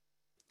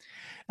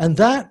 And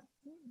that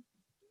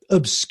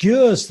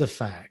obscures the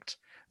fact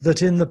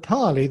that in the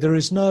Pali there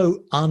is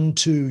no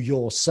unto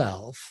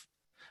yourself.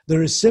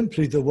 There is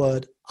simply the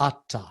word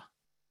atta.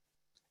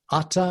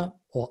 Atta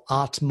or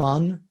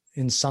atman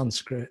in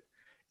Sanskrit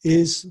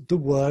is the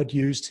word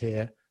used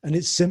here, and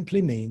it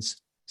simply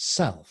means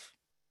self.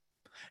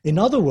 In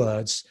other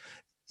words,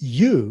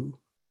 you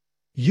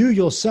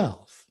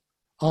yourself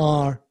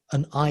are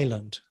an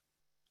island.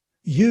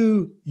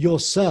 You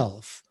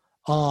yourself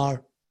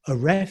are a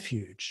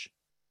refuge.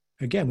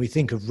 Again, we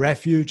think of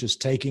refuge as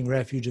taking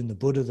refuge in the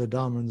Buddha, the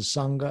Dharma, and the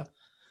Sangha.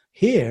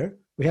 Here,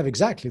 we have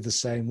exactly the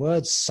same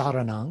word,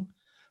 saranang,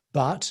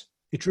 but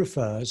it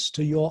refers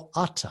to your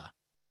atta,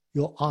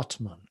 your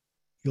atman,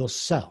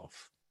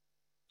 yourself.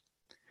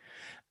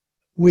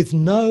 With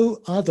no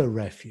other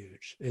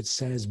refuge, it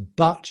says,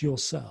 but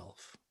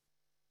yourself.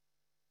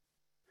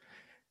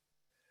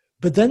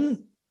 But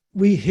then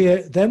we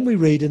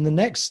read in the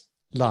next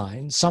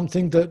line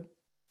something that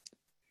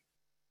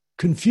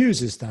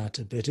confuses that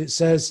a bit. It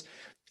says,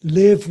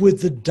 live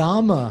with the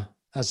Dhamma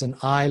as an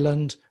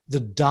island,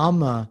 the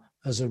Dhamma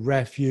as a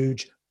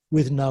refuge,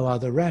 with no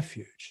other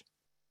refuge.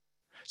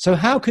 So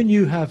how can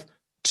you have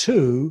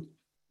two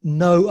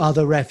no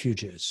other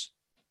refuges?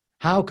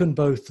 How can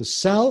both the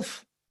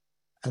self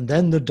and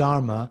then the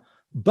Dharma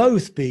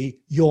both be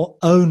your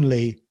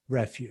only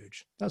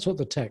refuge? That's what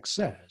the text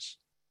says.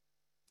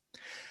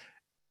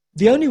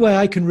 The only way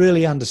I can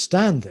really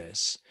understand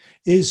this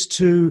is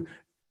to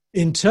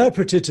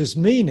interpret it as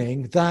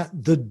meaning that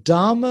the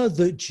Dharma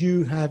that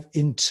you have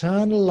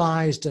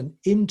internalized and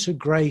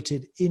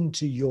integrated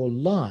into your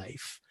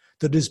life,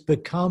 that has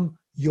become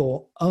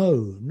your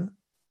own,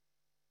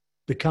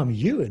 become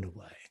you in a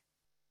way,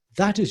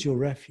 that is your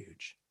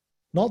refuge.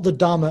 Not the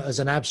Dharma as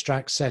an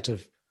abstract set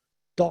of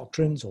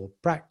doctrines or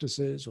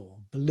practices or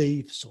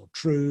beliefs or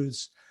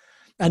truths,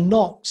 and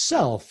not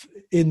self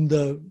in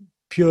the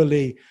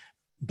purely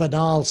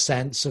banal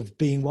sense of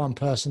being one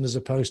person as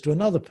opposed to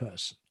another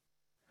person,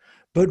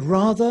 but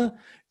rather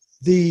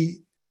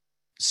the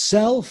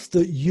self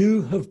that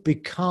you have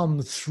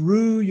become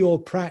through your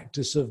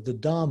practice of the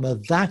Dharma,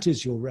 that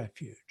is your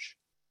refuge.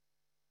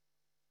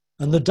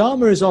 And the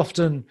Dharma is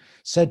often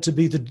said to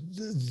be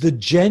the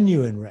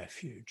genuine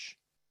refuge.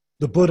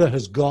 The Buddha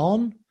has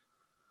gone,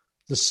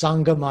 the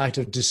Sangha might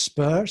have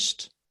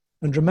dispersed.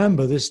 And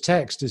remember, this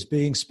text is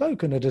being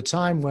spoken at a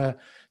time where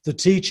the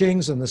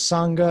teachings and the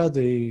Sangha,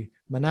 the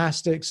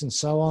monastics and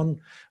so on,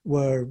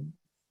 were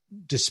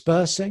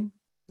dispersing.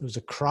 There was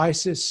a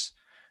crisis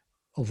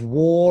of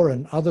war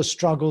and other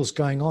struggles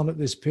going on at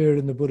this period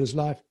in the Buddha's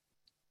life.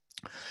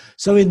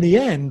 So in the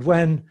end,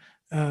 when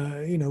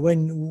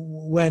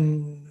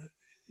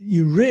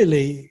you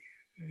really,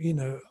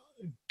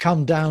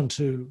 come down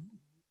to,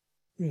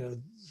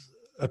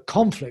 a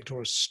conflict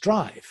or a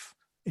strife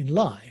in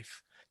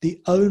life,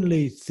 the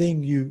only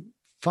thing you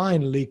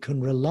finally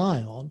can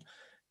rely on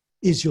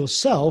is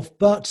yourself,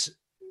 but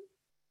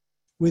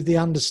with the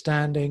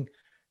understanding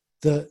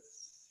that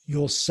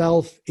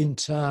yourself in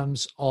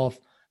terms of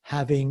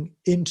having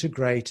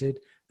integrated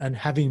and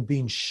having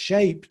been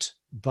shaped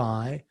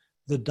by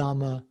the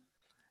Dhamma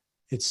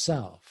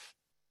itself.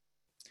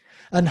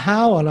 And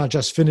how, and I'll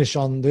just finish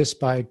on this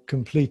by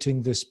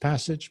completing this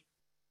passage,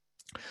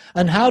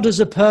 and how does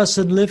a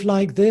person live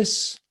like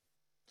this?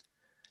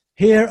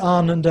 Here,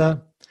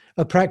 Ananda,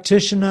 a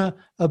practitioner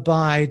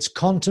abides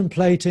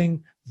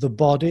contemplating the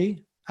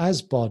body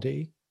as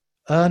body,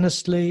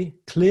 earnestly,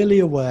 clearly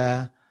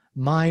aware,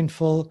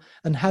 mindful,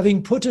 and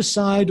having put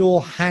aside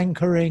all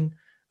hankering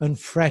and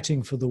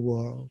fretting for the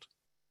world.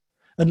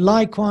 And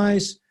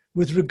likewise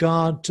with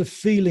regard to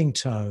feeling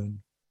tone,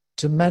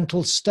 to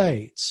mental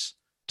states,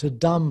 to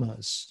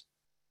dhammas.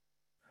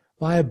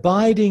 By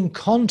abiding,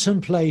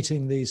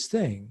 contemplating these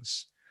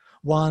things,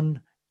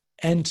 one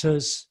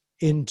enters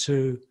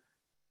into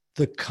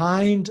the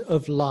kind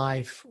of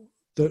life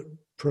that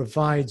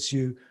provides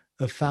you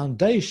a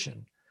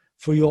foundation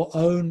for your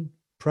own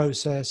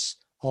process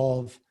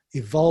of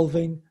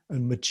evolving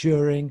and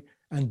maturing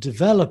and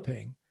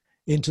developing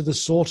into the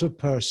sort of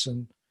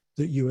person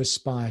that you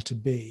aspire to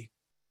be.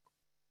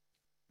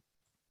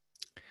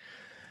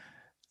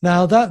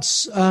 Now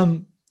that's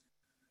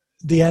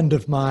the end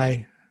of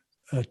my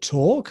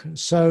talk.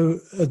 So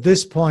at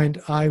this point,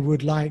 I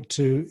would like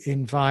to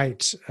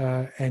invite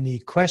any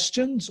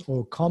questions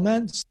or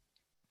comments.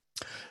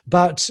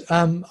 But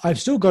I've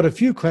still got a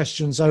few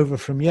questions over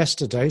from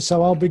yesterday,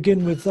 so I'll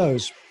begin with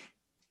those.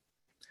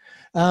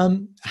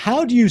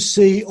 How do you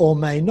see, or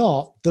may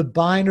not, the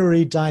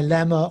binary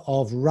dilemma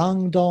of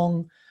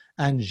Rangdong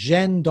and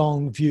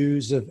Zhendong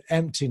views of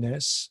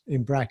emptiness,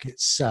 in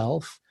brackets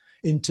self,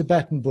 in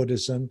Tibetan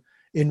Buddhism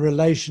in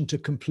relation to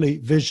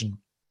complete vision?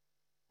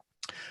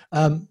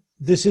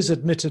 This is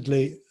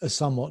admittedly a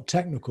somewhat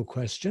technical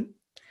question,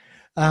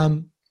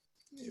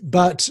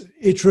 but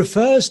it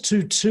refers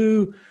to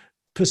two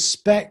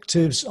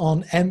perspectives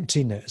on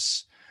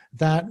emptiness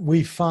that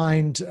we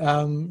find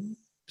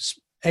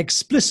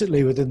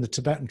explicitly within the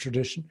Tibetan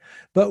tradition,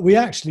 but we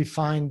actually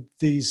find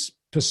these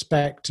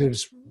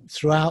perspectives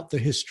throughout the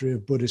history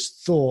of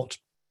Buddhist thought.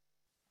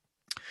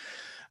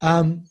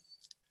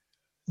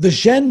 The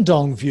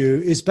Zhendong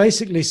view is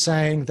basically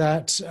saying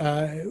that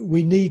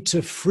we need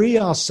to free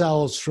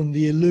ourselves from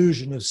the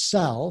illusion of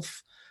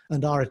self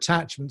and our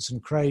attachments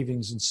and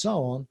cravings and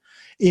so on,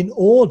 in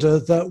order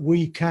that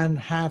we can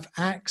have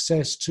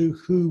access to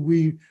who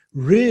we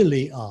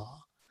really are,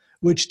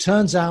 which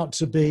turns out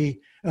to be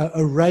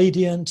a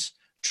radiant,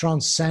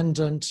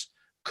 transcendent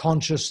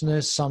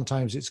consciousness.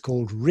 Sometimes it's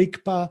called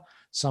Rigpa,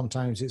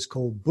 sometimes it's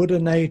called Buddha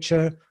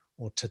nature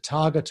or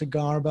Tathagata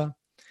Garbha.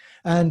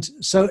 And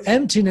so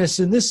emptiness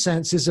in this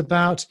sense is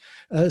about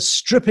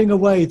stripping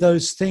away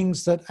those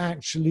things that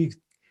actually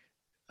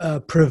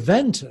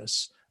prevent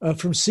us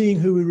from seeing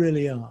who we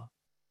really are.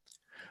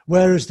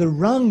 Whereas the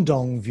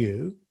Rangdong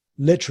view,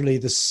 literally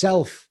the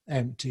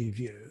self-empty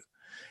view,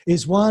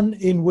 is one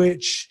in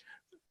which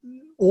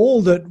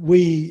all that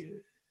we,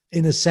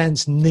 in a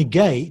sense,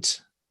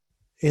 negate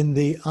in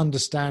the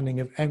understanding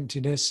of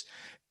emptiness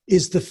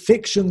is the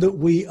fiction that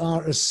we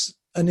are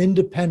an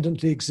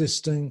independently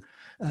existing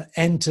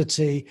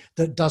entity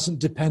that doesn't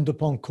depend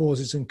upon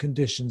causes and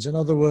conditions. In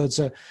other words,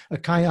 a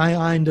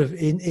kind of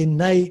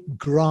innate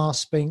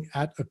grasping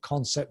at a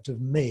concept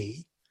of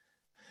me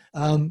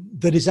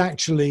that is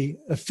actually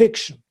a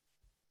fiction.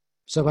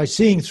 So by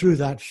seeing through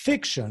that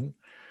fiction,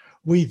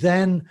 we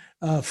then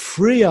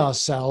free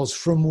ourselves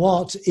from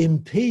what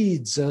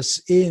impedes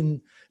us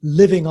in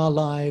living our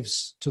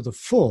lives to the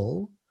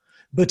full,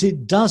 but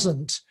it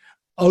doesn't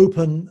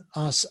open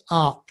us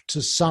up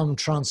to some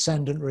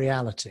transcendent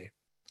reality.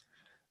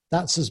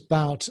 That's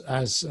about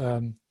as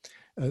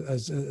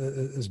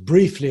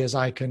briefly as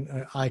I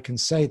can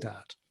say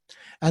that.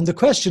 And the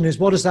question is,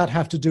 what does that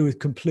have to do with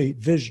complete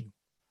vision?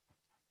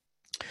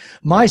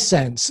 My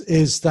sense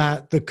is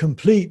that the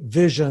complete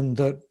vision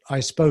that I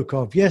spoke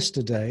of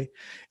yesterday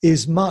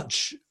is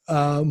much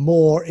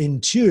more in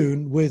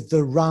tune with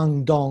the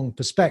Rangdong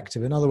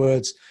perspective. In other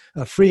words,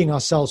 freeing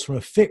ourselves from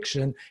a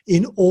fiction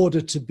in order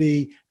to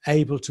be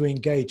able to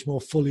engage more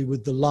fully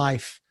with the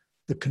life,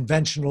 the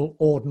conventional,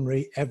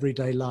 ordinary,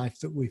 everyday life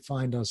that we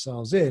find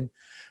ourselves in.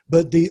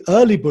 But the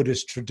early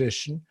Buddhist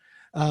tradition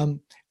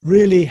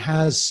really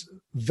has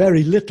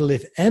very little,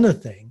 if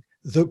anything,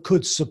 that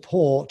could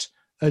support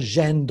a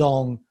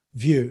Zhendong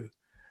view.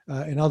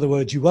 In other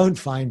words, you won't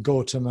find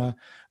Gautama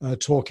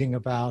talking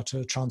about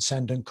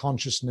transcendent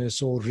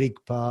consciousness or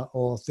Rigpa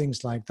or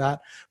things like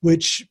that,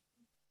 which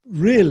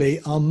really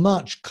are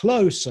much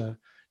closer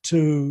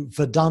to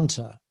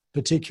Vedanta,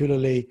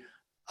 particularly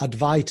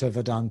Advaita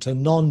Vedanta,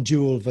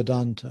 non-dual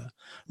Vedanta,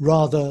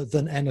 rather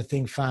than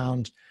anything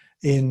found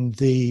in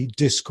the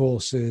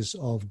discourses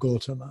of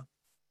Gautama.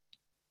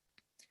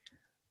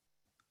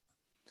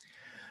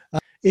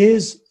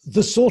 Is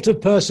the sort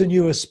of person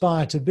you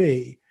aspire to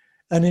be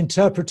an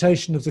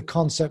interpretation of the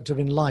concept of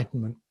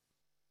enlightenment?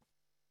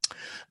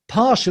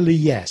 Partially,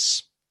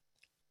 yes.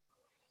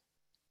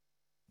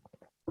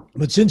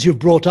 But since you've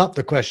brought up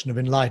the question of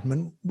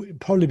enlightenment, it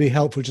would probably be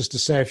helpful just to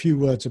say a few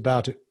words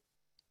about it.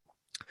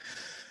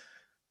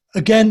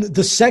 Again,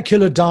 the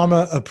secular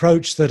Dharma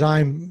approach that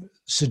I'm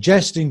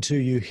suggesting to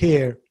you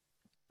here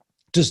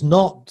does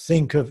not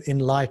think of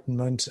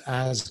enlightenment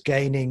as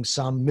gaining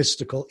some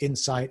mystical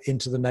insight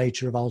into the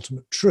nature of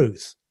ultimate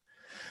truth.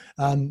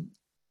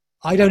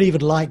 I don't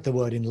even like the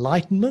word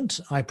enlightenment.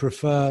 I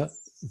prefer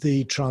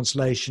the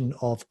translation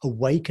of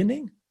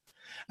awakening.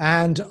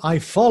 And I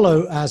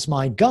follow as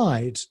my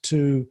guide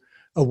to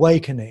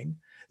awakening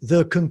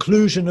the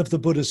conclusion of the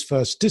Buddha's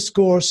first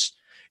discourse,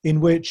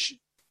 in which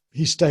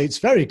he states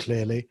very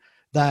clearly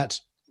that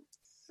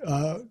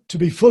to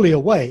be fully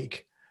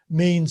awake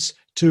means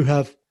to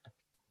have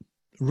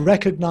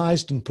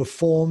recognized and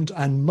performed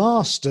and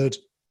mastered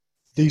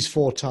these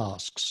four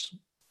tasks: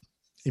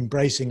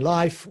 embracing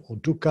life or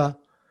dukkha,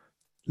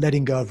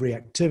 letting go of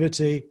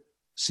reactivity,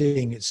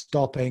 seeing it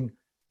stopping,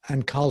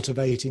 and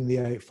cultivating the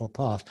Eightfold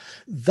Path.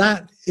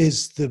 That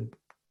is the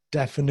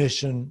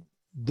definition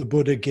the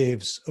Buddha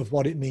gives of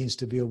what it means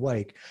to be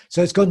awake.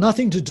 So it's got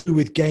nothing to do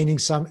with gaining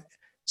some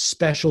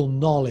special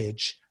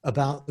knowledge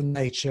about the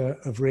nature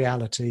of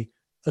reality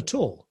at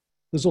all.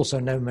 There's also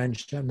no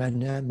mention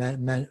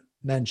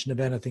of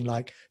anything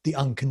like the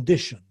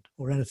unconditioned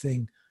or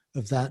anything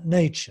of that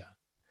nature.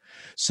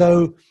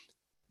 So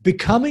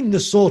becoming the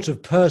sort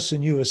of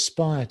person you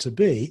aspire to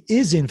be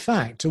is, in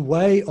fact, a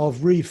way of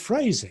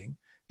rephrasing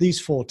these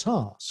four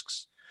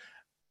tasks.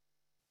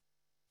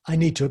 I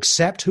need to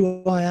accept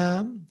who I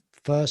am,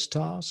 first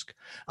task.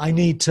 I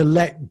need to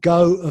let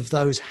go of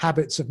those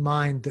habits of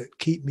mind that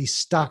keep me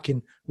stuck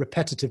in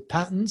repetitive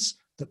patterns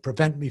that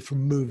prevent me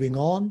from moving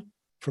on,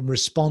 from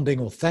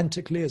responding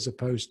authentically as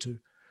opposed to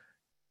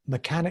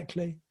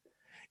mechanically.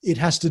 It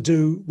has to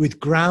do with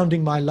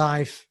grounding my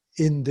life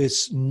in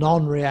this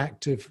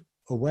non-reactive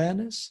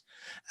awareness,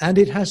 and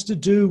it has to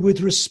do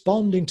with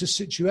responding to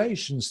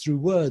situations through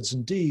words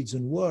and deeds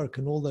and work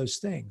and all those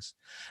things.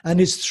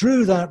 And it's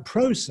through that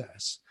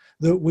process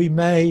that we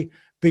may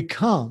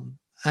become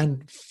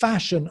and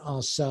fashion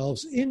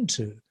ourselves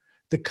into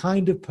the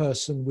kind of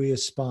person we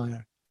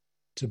aspire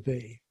to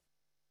be.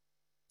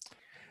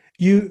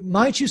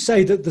 Might you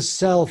say that the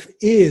self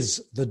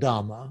is the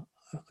Dharma,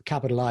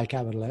 capital I,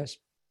 capital S?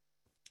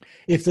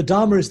 If the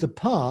Dharma is the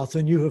path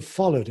and you have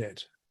followed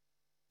it,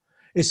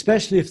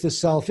 especially if the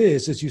self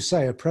is, as you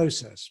say, a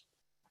process.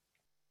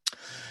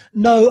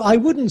 No, I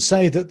wouldn't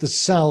say that the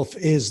self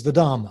is the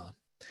Dharma.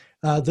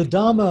 The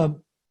Dharma,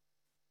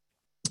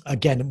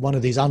 again, one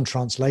of these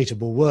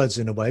untranslatable words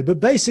in a way, but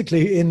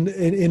basically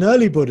in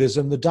early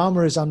Buddhism, the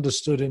Dharma is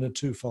understood in a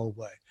twofold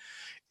way.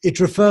 It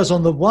refers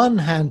on the one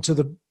hand to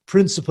the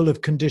principle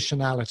of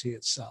conditionality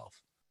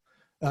itself.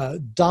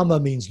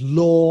 Dhamma means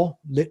law,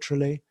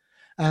 literally,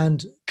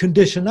 and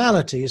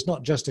conditionality is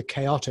not just a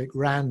chaotic,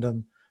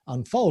 random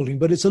unfolding,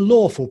 but it's a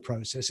lawful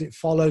process. It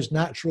follows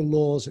natural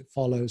laws, it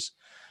follows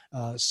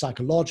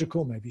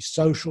psychological, maybe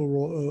social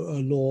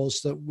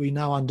laws that we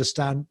now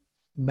understand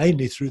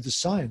mainly through the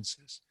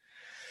sciences.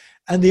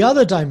 And the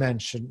other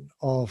dimension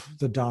of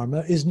the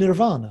Dharma is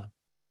nirvana.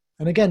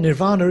 And again,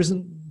 nirvana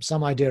isn't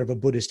some idea of a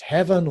Buddhist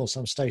heaven or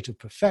some state of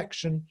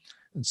perfection,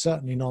 and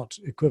certainly not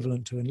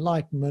equivalent to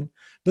enlightenment.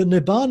 But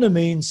nirvana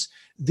means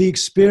the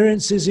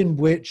experiences in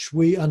which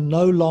we are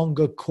no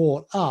longer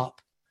caught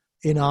up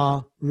in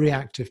our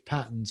reactive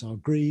patterns, our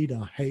greed,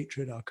 our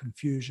hatred, our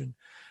confusion.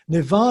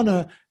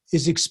 Nirvana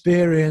is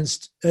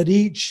experienced at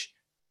each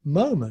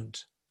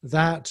moment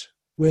that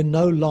we're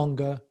no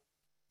longer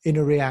in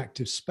a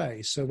reactive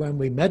space. So when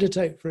we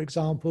meditate, for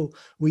example,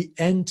 we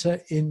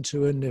enter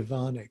into a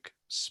nirvanic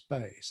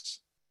space.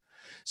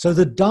 So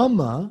the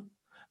Dhamma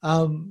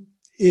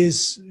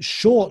is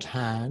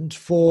shorthand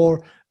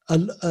for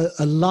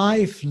a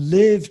life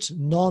lived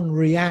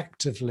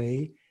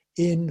non-reactively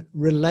in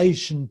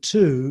relation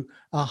to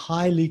a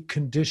highly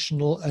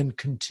conditional and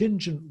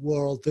contingent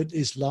world that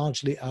is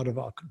largely out of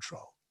our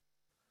control.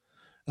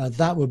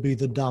 That would be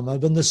the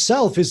Dhamma. And the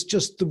self is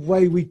just the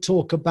way we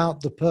talk about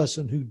the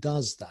person who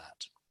does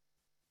that.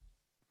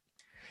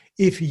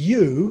 If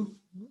you,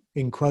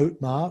 in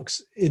quote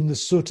marks, in the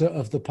sutta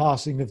of the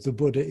passing of the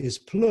Buddha is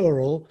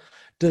plural,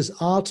 does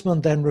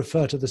Atman then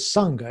refer to the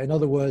Sangha? In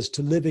other words,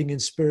 to living in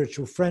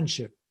spiritual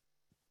friendship?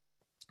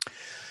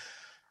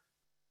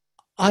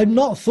 I've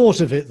not thought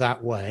of it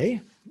that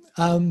way,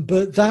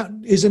 but that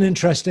is an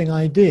interesting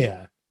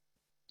idea.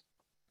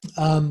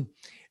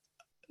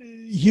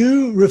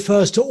 You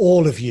refers to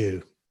all of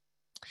you.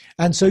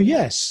 And so,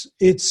 yes,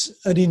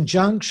 it's an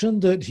injunction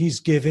that he's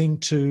giving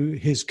to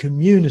his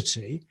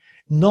community,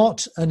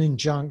 not an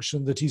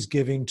injunction that he's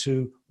giving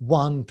to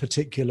one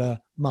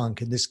particular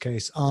monk, in this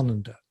case,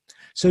 Ananda.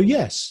 So,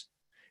 yes,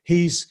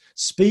 he's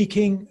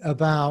speaking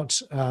about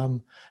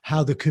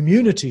how the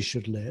community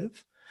should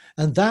live.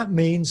 And that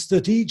means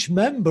that each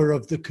member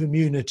of the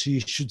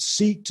community should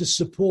seek to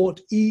support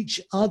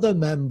each other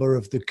member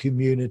of the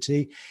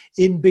community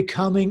in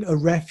becoming a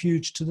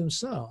refuge to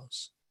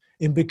themselves,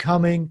 in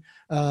becoming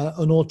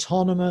an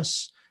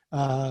autonomous,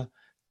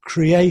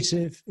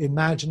 creative,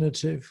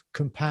 imaginative,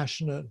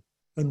 compassionate,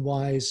 and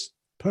wise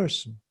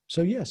person.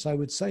 So yes, I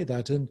would say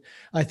that. And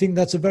I think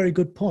that's a very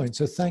good point.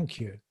 So thank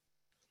you.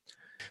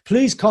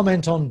 Please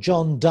comment on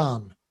John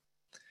Donne.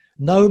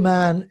 No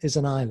man is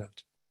an island.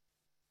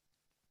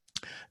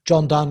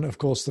 John Donne, of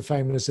course, the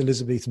famous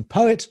Elizabethan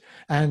poet,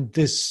 and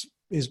this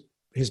is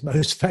his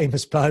most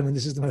famous poem, and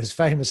this is the most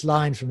famous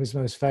line from his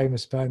most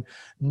famous poem: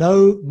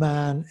 no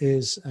man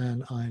is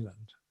an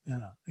island.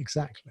 Yeah,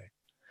 exactly.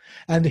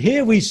 And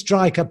here we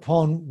strike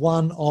upon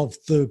one of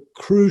the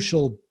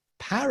crucial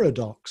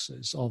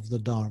paradoxes of the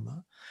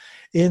Dharma,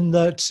 in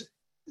that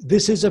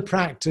this is a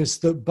practice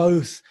that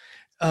both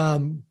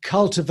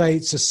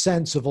cultivates a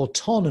sense of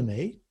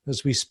autonomy,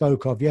 as we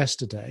spoke of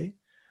yesterday,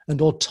 and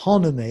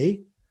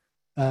autonomy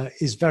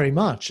is very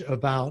much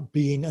about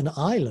being an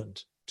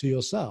island to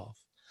yourself.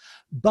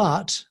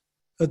 But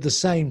at the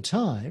same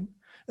time,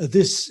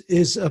 this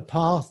is a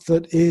path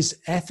that is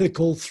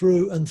ethical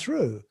through and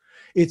through.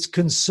 It's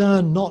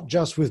concerned not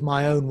just with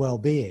my own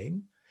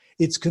well-being,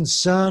 it's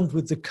concerned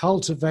with the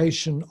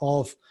cultivation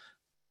of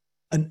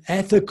an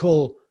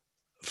ethical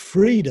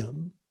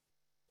freedom,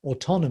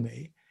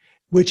 autonomy,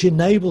 which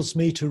enables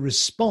me to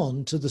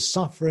respond to the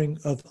suffering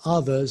of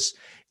others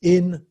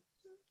in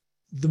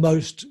the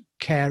most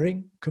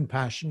caring,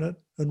 compassionate,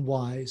 and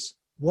wise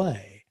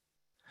way.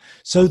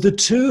 So the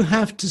two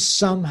have to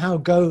somehow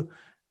go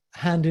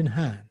hand in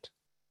hand.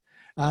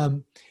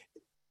 I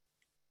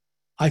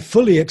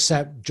fully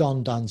accept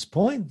John Donne's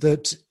point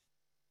that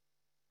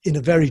in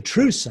a very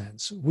true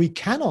sense, we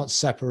cannot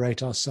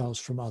separate ourselves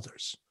from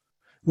others.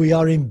 We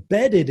are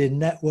embedded in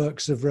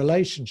networks of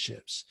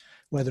relationships,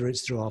 whether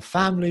it's through our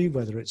family,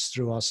 whether it's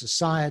through our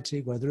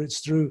society, whether it's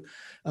through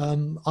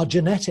our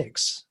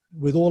genetics,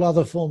 with all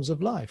other forms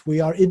of life.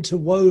 We are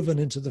interwoven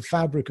into the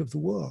fabric of the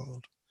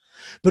world.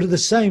 But at the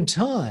same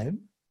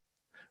time,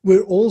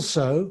 we're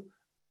also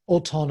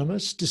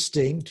autonomous,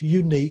 distinct,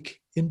 unique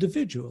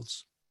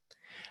individuals.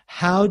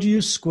 How do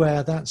you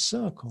square that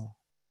circle?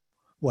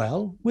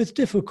 Well, with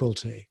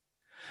difficulty.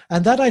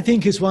 And that, I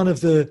think, is one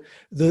of the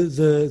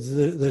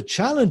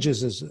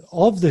challenges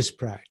of this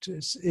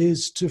practice,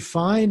 is to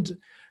find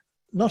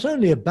not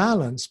only a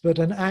balance, but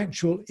an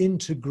actual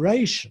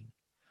integration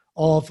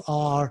of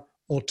our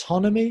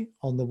autonomy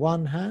on the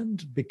one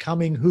hand,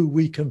 becoming who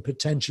we can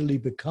potentially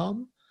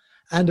become,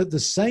 and at the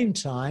same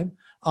time,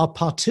 our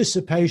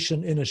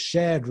participation in a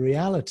shared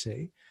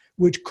reality,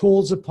 which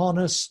calls upon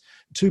us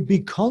to be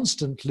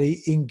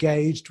constantly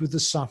engaged with the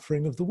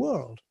suffering of the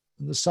world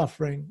and the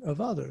suffering of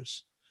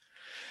others.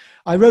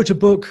 I wrote a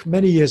book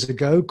many years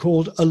ago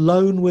called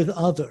Alone with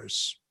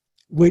Others,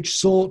 which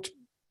sought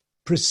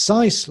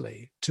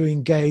precisely to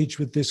engage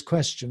with this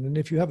question. And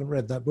if you haven't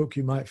read that book,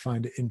 you might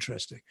find it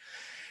interesting.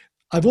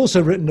 I've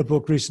also written a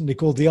book recently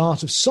called The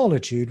Art of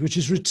Solitude, which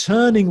is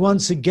returning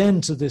once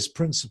again to this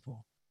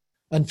principle.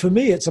 And for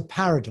me, it's a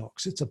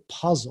paradox. It's a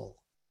puzzle.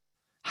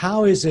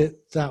 How is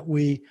it that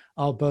we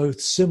are both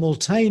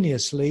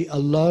simultaneously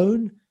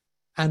alone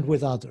and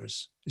with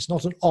others? It's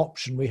not an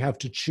option we have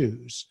to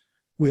choose.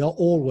 We are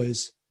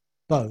always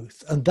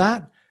both. And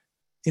that,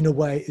 in a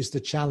way, is the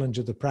challenge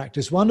of the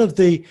practice. One of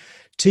the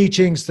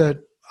teachings that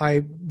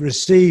I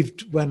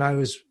received when I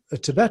was a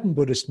Tibetan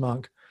Buddhist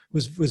monk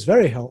was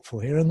very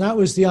helpful here. And that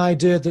was the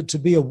idea that to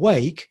be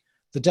awake,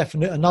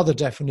 another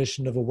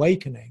definition of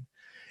awakening,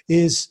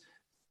 is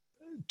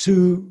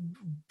to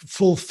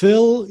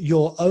fulfill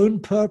your own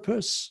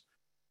purpose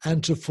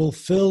and to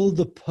fulfill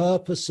the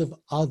purpose of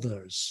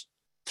others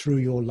through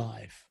your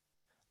life.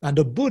 And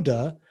a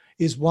Buddha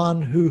is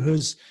one who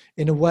has,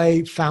 in a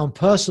way, found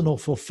personal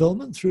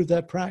fulfillment through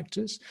their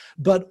practice,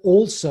 but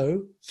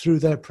also through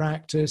their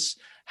practice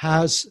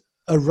has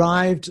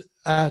arrived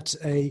at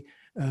a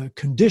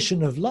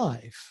condition of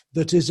life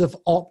that is of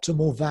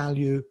optimal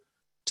value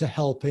to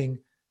helping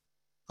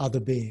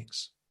other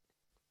beings.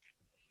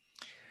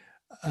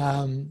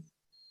 Can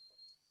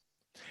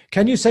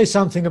you say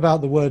something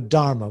about the word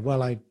Dharma?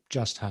 Well, I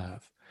just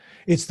have.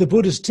 It's the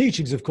Buddha's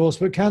teachings, of course,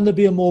 but can there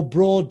be a more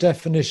broad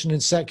definition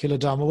in secular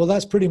Dharma? Well,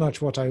 that's pretty much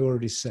what I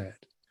already said.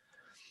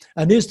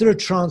 And is there a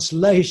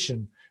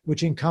translation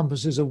which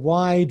encompasses a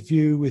wide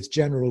view with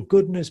general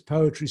goodness,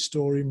 poetry,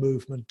 story,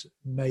 movement,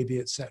 maybe,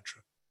 etc.?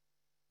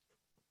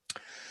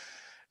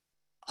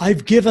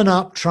 I've given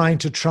up trying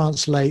to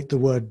translate the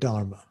word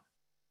Dharma.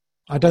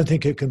 I don't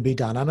think it can be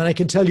done. I mean, I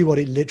can tell you what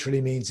it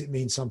literally means. It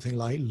means something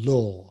like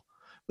law,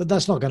 but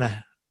that's not going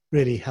to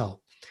really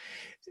help.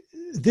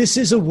 This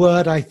is a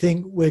word I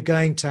think we're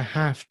going to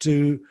have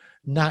to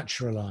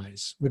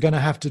naturalize. We're going to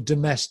have to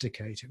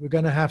domesticate it. We're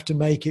going to have to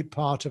make it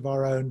part of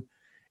our own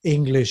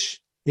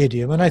English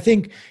idiom. And I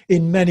think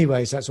in many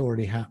ways that's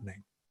already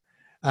happening.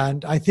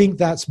 And I think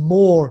that's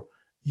more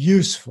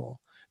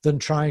useful than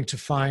trying to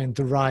find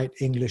the right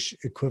English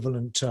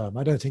equivalent term.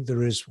 I don't think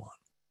there is one.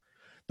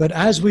 But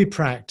as we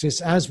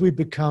practice, as we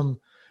become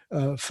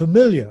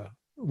familiar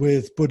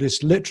with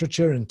Buddhist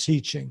literature and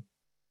teaching,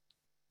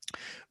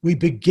 we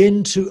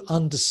begin to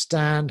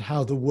understand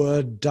how the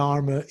word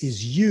Dharma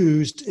is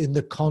used in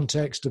the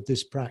context of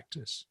this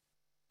practice.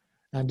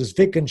 And as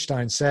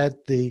Wittgenstein said,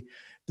 the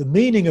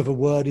meaning of a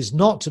word is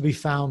not to be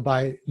found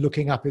by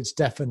looking up its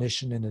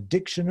definition in a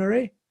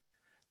dictionary.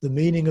 The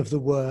meaning of the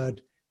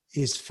word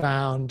is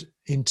found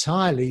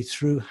entirely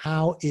through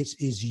how it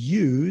is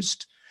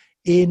used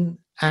in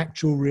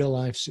actual real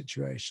life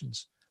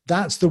situations.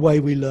 That's the way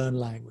we learn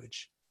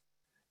language.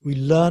 We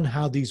learn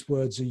how these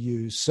words are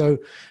used. So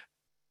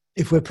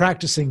if we're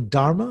practicing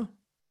Dharma,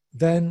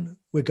 then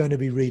we're going to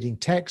be reading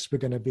texts, we're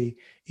going to be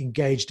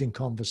engaged in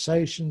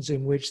conversations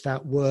in which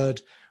that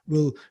word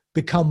will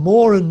become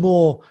more and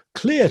more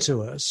clear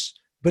to us,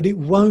 but it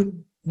won't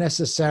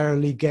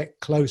necessarily get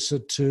closer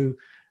to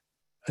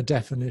a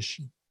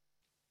definition.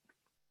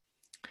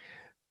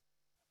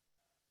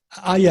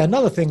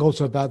 Another thing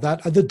also about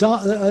that,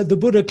 the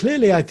Buddha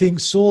clearly, I think,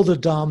 saw the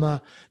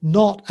Dharma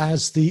not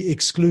as the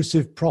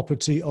exclusive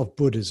property of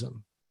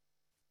Buddhism.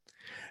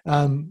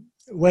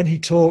 When he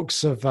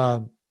talks of,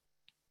 when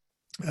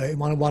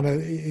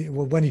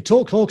he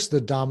talks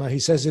the Dharma, he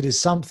says it is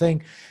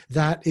something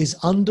that is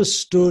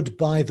understood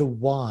by the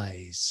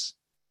wise.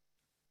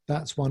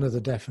 That's one of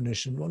the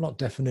definitions, well, not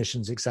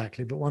definitions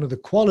exactly, but one of the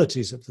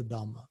qualities of the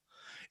Dhamma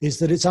is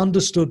that it's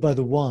understood by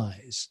the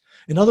wise.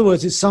 In other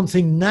words, it's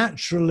something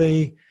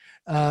naturally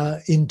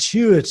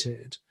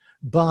intuited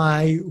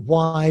by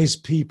wise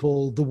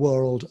people the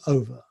world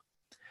over.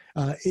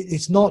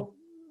 It's not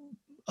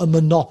a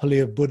monopoly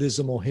of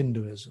Buddhism or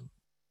Hinduism.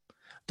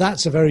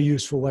 That's a very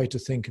useful way to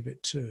think of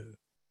it too.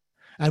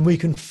 And we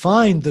can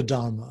find the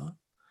Dharma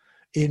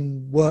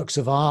in works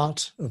of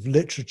art, of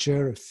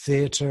literature, of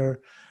theater,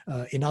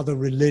 in other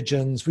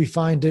religions. We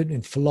find it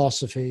in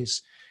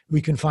philosophies.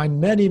 We can find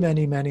many,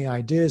 many, many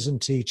ideas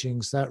and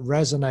teachings that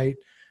resonate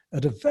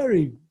at a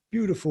very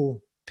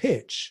beautiful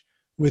pitch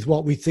with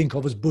what we think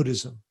of as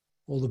Buddhism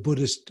or the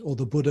Buddhist or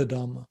the Buddha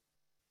Dhamma.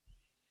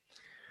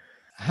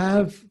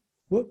 Have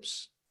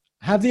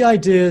the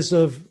ideas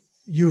of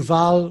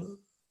Yuval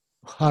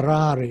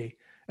Harari,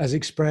 as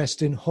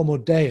expressed in Homo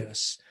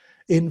Deus,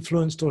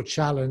 influenced or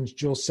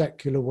challenged your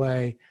secular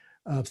way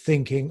of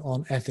thinking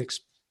on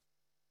ethics?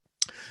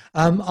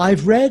 I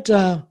have read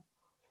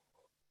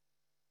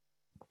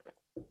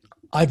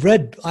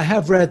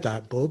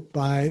that book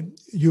by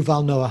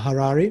Yuval Noah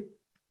Harari.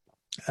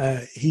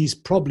 He's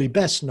probably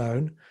best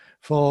known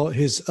for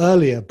his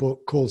earlier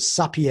book called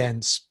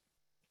Sapiens,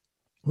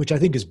 which I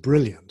think is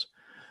brilliant.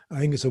 I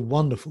think it's a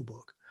wonderful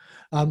book.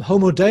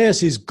 Homo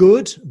Deus is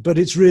good, but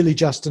it's really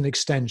just an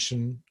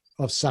extension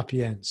of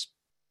Sapiens.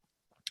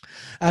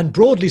 And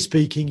broadly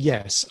speaking,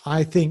 yes,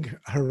 I think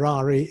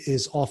Harari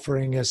is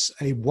offering us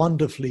a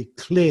wonderfully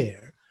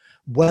clear,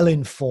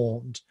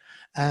 well-informed,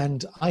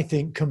 and I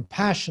think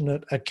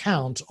compassionate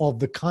account of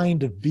the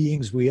kind of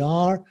beings we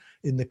are,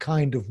 in the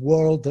kind of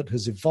world that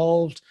has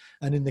evolved,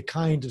 and in the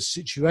kind of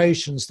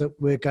situations that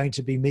we're going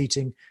to be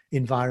meeting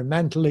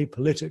environmentally,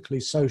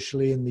 politically,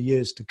 socially in the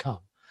years to come.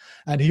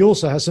 And he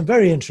also has some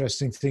very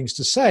interesting things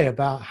to say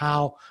about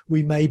how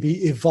we may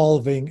be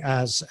evolving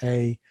as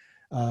an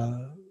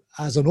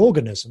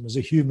organism, as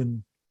a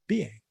human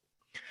being.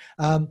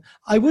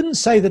 I wouldn't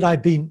say that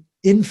I've been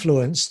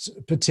influenced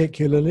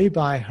particularly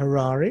by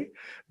Harari,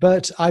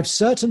 but I've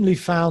certainly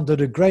found that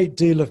a great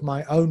deal of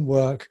my own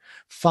work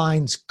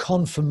finds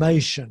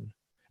confirmation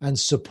and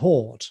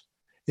support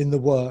in the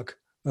work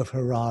of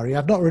Harari.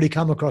 I've not really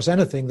come across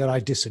anything that I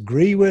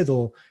disagree with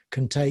or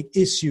can take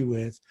issue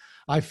with.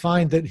 I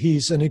find that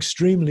he's an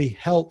extremely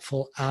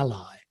helpful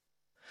ally.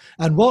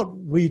 And what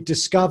we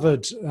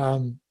discovered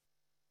in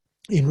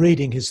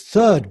reading his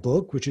third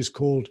book, which is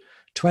called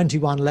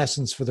 21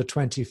 Lessons for the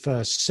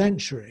 21st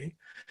Century,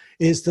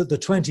 is that the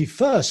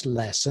 21st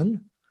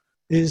lesson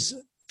is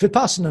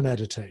Vipassana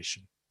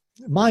meditation,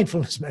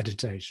 mindfulness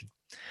meditation.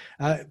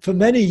 For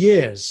many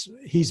years,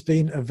 he's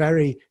been a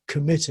very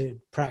committed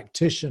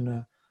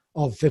practitioner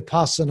of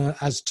Vipassana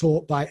as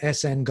taught by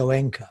S.N.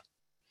 Goenka.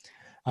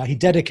 He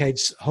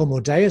dedicates Homo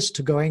Deus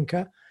to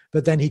Goenka,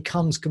 but then he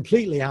comes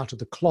completely out of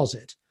the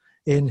closet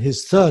in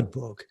his third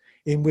book,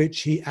 in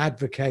which he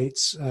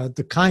advocates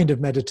the kind of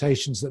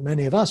meditations that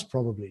many of us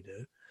probably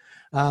do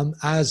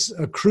as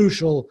a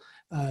crucial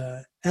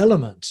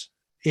element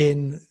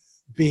in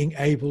being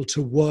able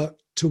to work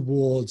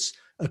towards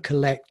a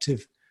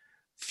collective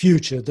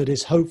future that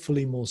is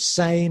hopefully more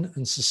sane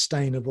and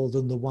sustainable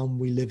than the one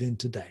we live in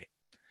today.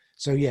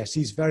 So yes,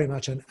 he's very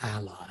much an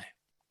ally.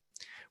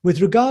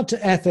 With regard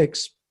to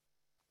ethics,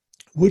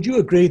 would you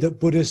agree that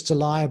Buddhists are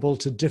liable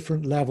to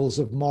different levels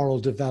of moral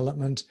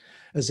development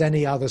as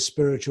any other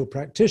spiritual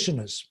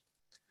practitioners?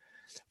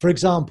 For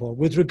example,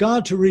 with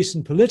regard to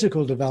recent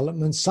political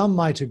developments, some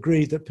might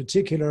agree that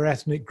particular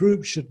ethnic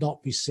groups should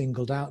not be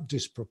singled out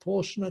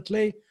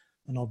disproportionately,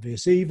 an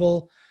obvious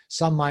evil.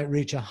 Some might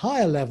reach a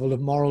higher level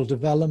of moral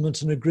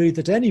development and agree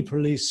that any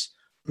police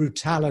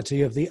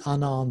brutality of the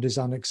unarmed is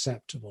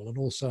unacceptable and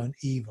also an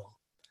evil.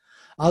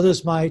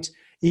 Others might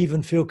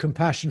even feel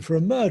compassion for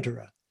a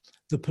murderer.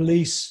 The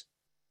police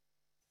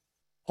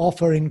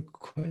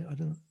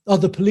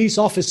the police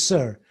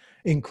officer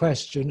in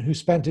question who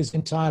spent his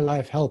entire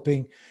life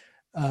helping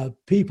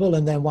people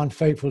and then one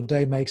fateful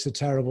day makes a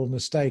terrible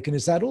mistake. And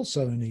is that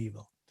also an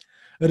evil?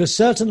 At a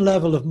certain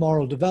level of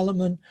moral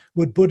development,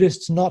 would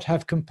Buddhists not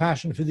have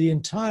compassion for the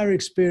entire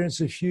experience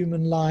of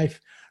human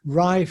life,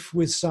 rife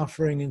with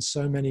suffering in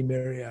so many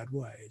myriad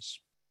ways?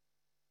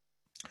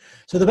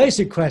 So the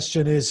basic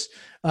question is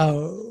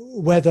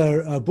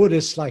whether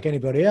Buddhists, like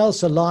anybody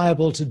else, are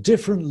liable to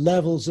different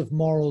levels of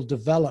moral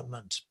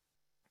development.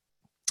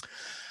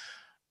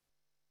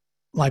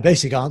 My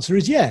basic answer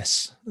is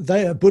yes.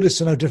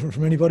 Buddhists are no different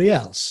from anybody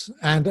else.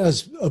 And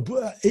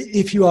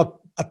if you are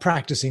a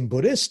practicing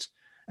Buddhist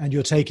and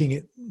you're taking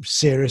it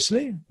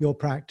seriously, your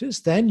practice,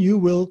 then you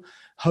will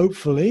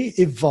hopefully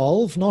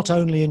evolve not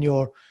only in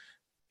your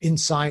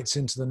insights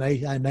into the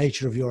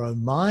nature of your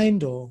own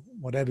mind or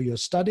whatever you're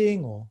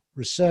studying or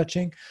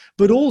researching,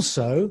 but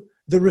also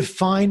the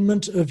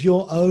refinement of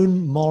your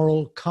own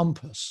moral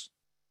compass.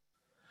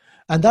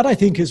 And that, I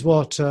think, is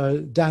what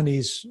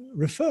Danny's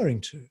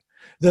referring to.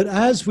 That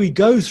as we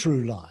go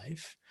through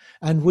life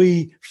and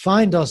we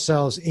find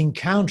ourselves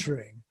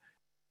encountering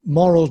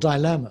moral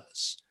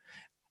dilemmas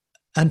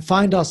and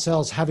find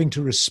ourselves having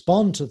to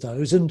respond to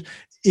those and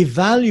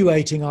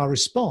evaluating our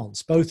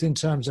response, both in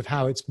terms of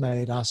how it's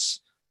made us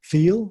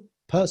feel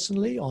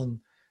personally,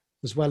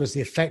 as well as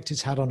the effect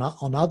it's had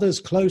on others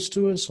close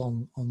to us,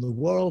 on the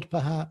world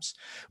perhaps,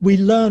 we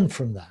learn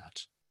from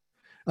that.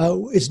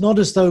 It's not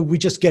as though we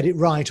just get it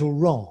right or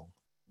wrong.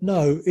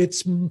 No,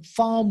 it's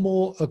far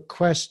more a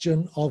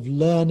question of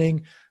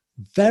learning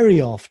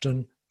very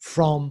often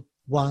from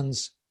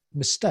one's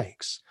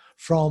mistakes,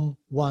 from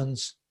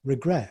one's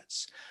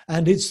regrets.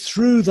 And it's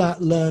through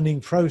that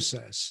learning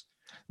process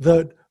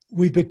that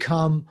we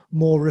become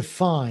more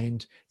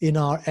refined in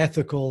our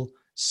ethical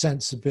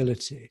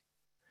sensibility.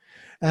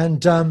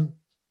 And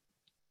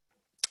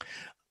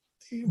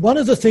one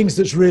of the things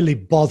that's really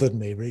bothered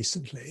me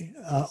recently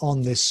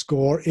on this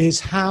score is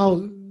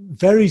how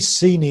very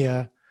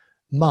senior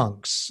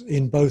monks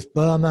in both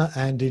Burma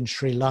and in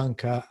Sri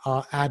Lanka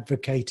are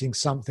advocating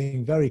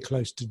something very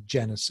close to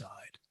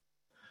genocide.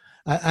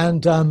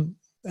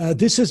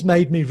 This has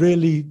made me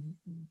really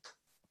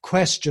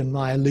question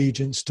my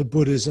allegiance to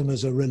Buddhism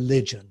as a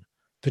religion,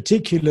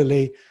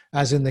 particularly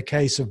as in the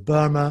case of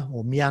Burma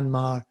or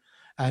Myanmar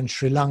and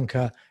Sri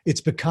Lanka,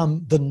 it's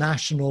become the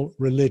national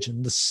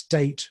religion, the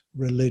state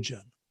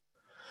religion.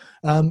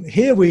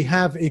 Here we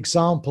have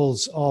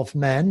examples of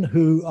men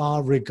who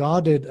are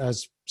regarded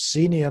as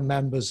senior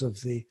members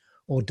of the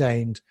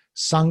ordained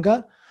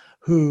Sangha,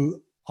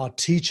 who are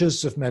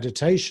teachers of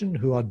meditation,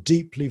 who are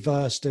deeply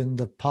versed in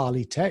the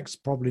Pali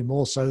text, probably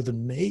more so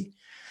than me.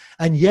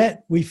 And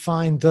yet we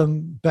find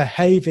them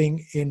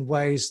behaving in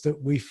ways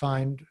that we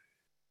find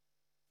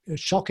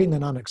shocking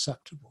and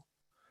unacceptable.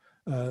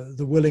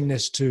 The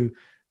willingness to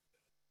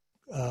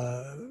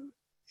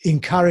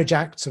encourage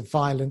acts of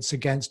violence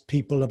against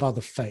people of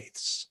other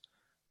faiths,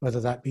 whether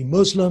that be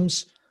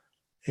Muslims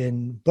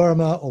in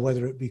Burma or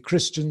whether it be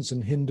Christians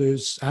and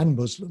Hindus and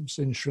Muslims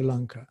in Sri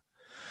Lanka.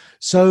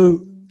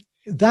 So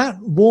that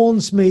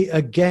warns me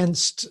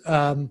against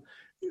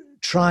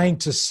trying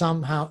to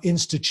somehow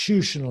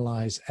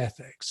institutionalize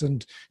ethics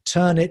and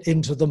turn it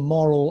into the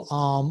moral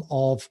arm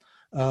of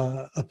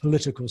a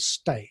political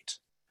state.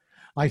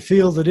 I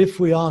feel that if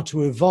we are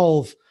to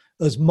evolve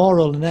as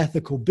moral and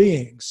ethical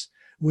beings,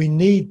 we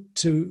need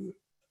to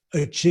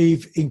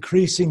achieve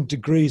increasing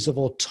degrees of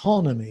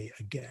autonomy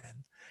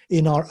again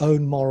in our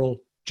own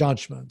moral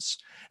judgments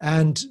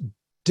and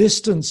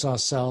distance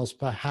ourselves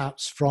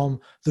perhaps from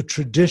the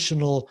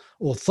traditional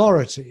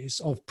authorities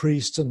of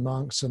priests and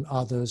monks and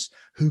others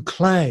who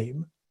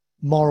claim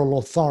moral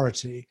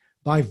authority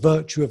by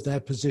virtue of their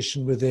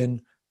position within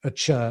a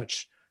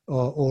church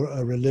or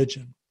a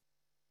religion.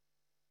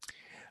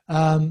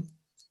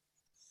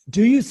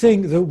 Do you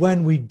think that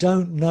when we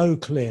don't know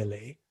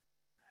clearly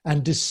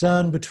and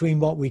discern between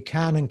what we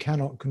can and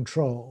cannot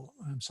control,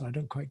 I'm sorry, I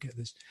don't quite get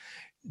this.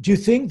 Do you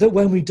think that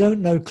when we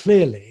don't know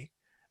clearly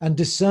and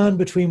discern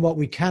between what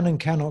we can and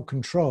cannot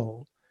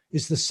control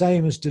is the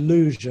same as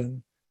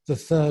delusion, the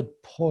third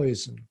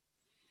poison?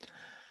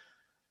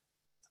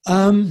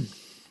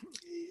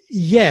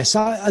 Yes,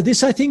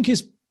 this I think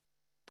is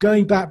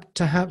going back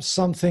to perhaps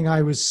something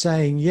I was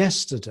saying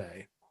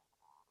yesterday.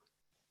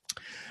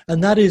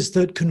 And that is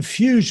that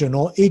confusion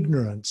or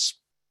ignorance,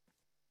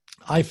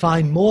 I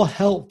find more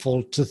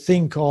helpful to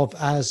think of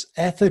as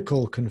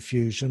ethical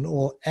confusion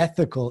or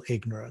ethical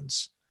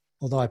ignorance,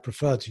 although I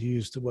prefer to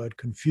use the word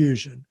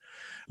confusion,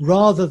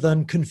 rather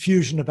than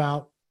confusion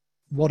about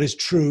what is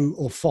true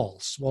or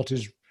false, what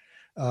is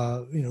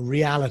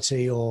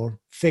reality or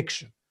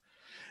fiction.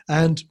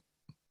 And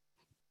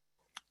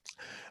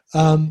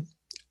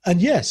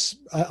yes,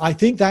 I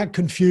think that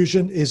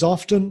confusion is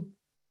often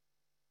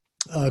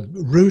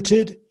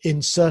rooted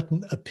in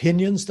certain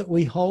opinions that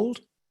we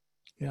hold.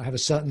 I have a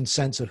certain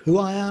sense of who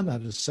I am, I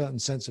have a certain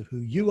sense of who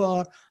you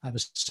are, I have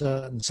a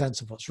certain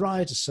sense of what's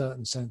right, a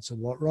certain sense of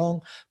what's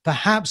wrong,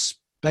 perhaps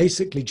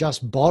basically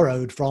just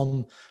borrowed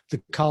from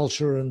the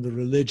culture and the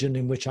religion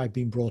in which I've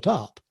been brought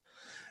up.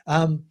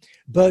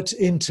 But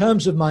in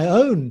terms of my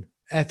own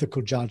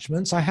ethical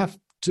judgments, I have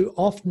to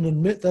often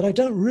admit that I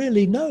don't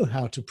really know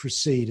how to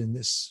proceed in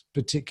this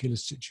particular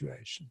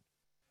situation.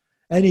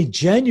 Any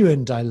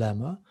genuine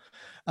dilemma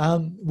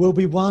will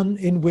be one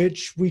in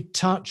which we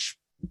touch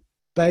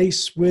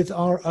base with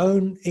our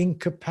own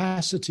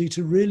incapacity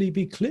to really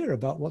be clear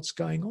about what's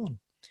going on.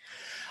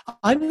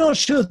 I'm not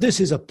sure this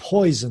is a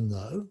poison,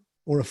 though,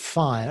 or a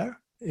fire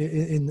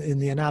in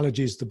the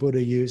analogies the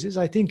Buddha uses.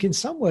 I think in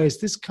some ways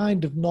this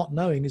kind of not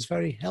knowing is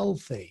very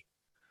healthy.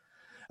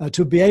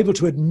 To be able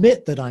to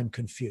admit that I'm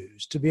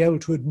confused, to be able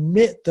to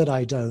admit that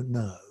I don't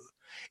know,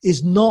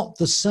 is not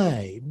the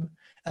same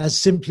as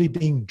simply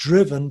being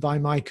driven by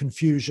my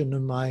confusion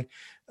and my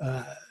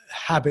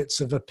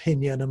habits of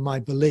opinion and my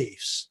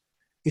beliefs.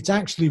 It's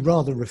actually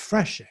rather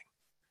refreshing.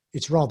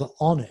 It's rather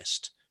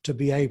honest to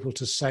be able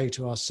to say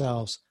to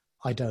ourselves,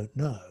 I don't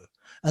know.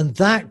 And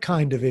that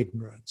kind of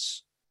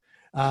ignorance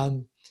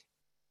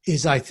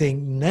is, I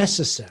think,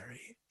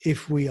 necessary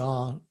if we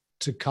are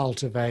to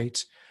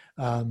cultivate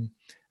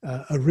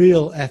a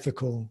real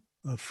ethical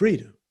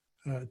freedom,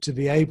 to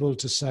be able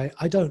to say,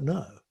 I don't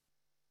know.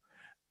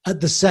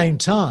 At the same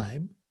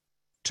time,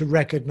 to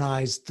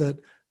recognize that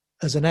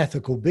as an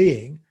ethical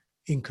being,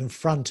 in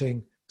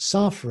confronting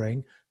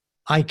suffering,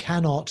 I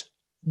cannot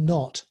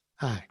not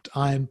act.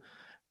 I'm,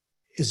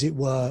 as it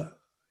were,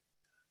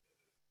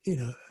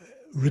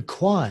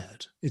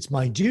 required. It's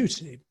my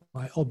duty,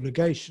 my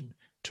obligation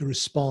to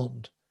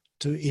respond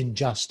to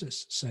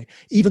injustice, say,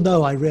 even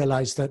though I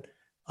realize that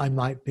I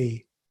might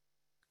be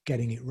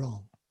getting it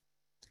wrong.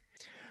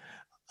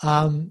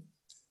 I'm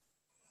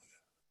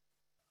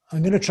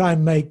going to try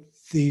and make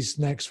these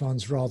next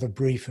ones rather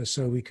briefer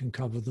so we can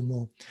cover them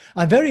all.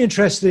 I'm very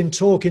interested in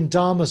talk in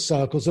Dharma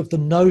circles of the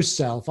no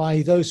self,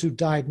 i.e. those who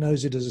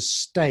diagnose it as a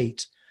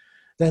state,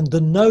 then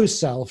the no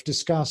self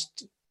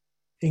discussed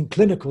in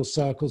clinical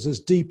circles as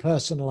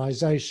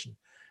depersonalization.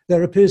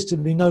 There appears to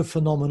be no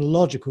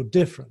phenomenological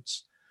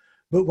difference,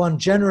 but one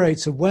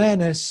generates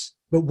awareness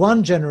and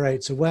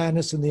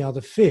the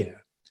other fear.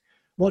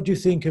 What do you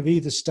think of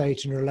either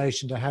state in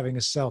relation to having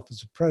a self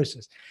as a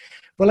process?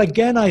 Well,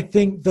 again, I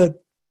think that,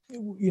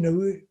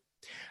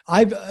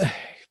 I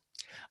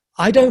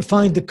don't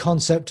find the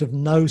concept of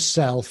no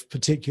self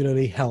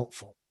particularly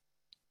helpful.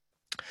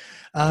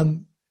 At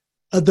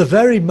the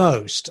very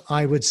most,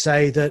 I would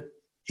say that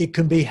it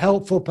can be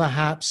helpful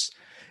perhaps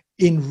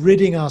in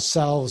ridding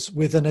ourselves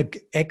with an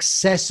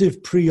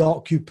excessive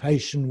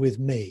preoccupation with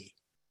me.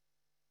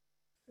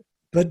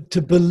 But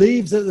to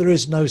believe that there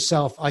is no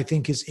self, I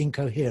think, is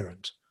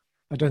incoherent.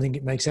 I don't think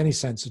it makes any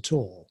sense at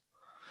all.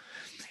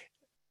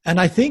 And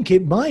I think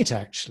it might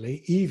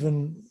actually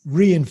even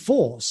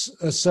reinforce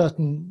a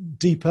certain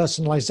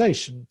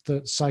depersonalization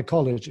that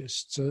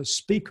psychologists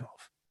speak of.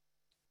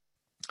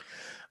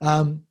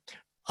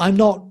 I'm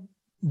not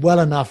well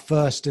enough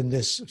versed in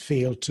this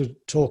field to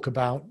talk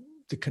about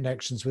the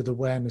connections with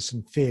awareness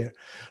and fear.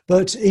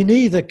 But in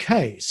either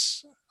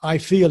case, I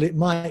feel it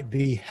might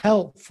be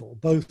helpful,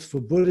 both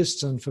for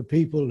Buddhists and for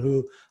people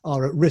who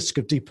are at risk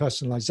of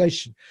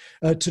depersonalization,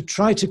 to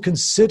try to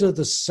consider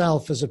the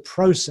self as a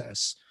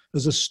process,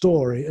 as a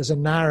story, as a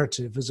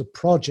narrative, as a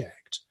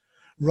project,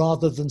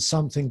 rather than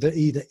something that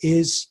either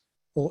is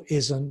or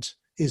isn't,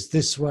 is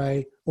this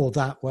way or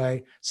that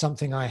way,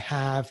 something I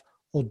have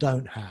or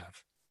don't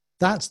have.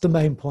 That's the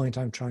main point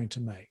I'm trying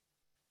to make.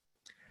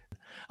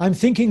 I'm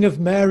thinking of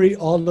Mary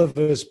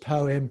Oliver's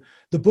poem,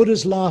 The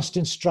Buddha's Last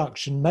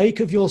Instruction, make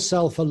of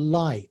yourself a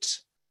light.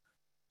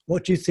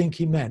 What do you think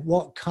he meant?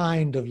 What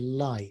kind of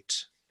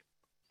light?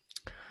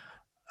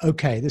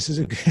 Okay, this is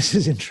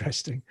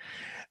interesting.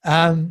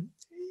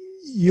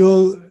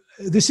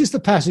 This is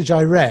the passage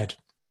I read.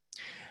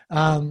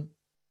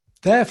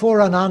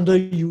 Therefore, Ananda,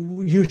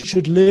 you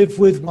should live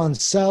with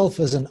oneself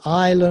as an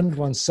island,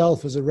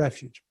 oneself as a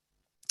refuge.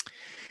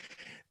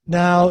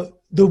 Now,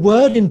 the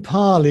word in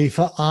Pali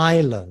for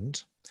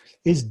island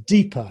is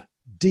Dipa,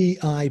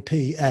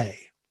 D-I-P-A.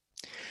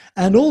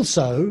 And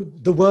also,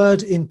 the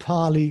word in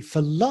Pali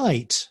for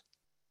light,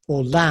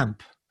 or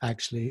lamp,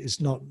 actually,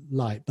 is not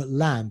light, but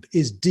lamp,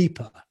 is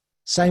Deepa,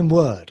 same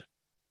word.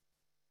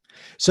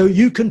 So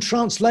you can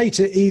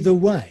translate it either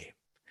way.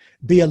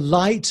 Be a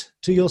light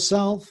to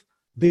yourself,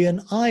 be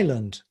an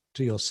island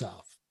to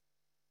yourself.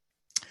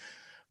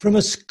 From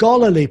a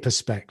scholarly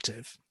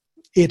perspective,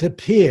 it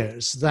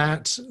appears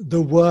that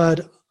the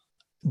word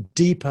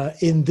deeper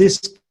in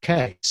this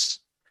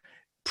case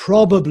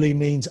probably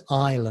means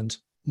island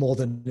more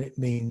than it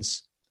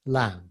means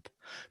lamp.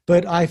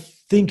 But I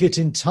think it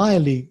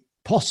entirely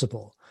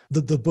possible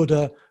that the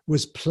Buddha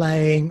was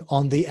playing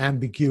on the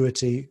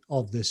ambiguity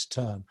of this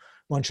term.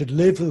 One should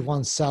live with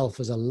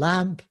oneself as a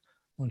lamp,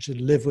 one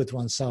should live with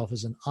oneself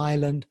as an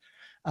island.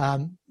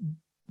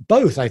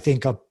 Both, I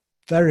think, are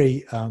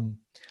very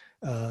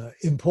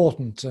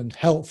important and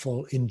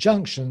helpful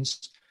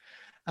injunctions.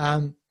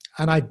 And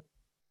I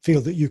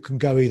feel that you can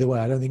go either way.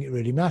 I don't think it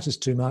really matters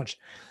too much.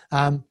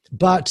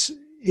 But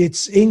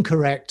it's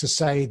incorrect to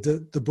say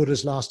that the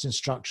Buddha's last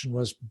instruction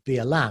was be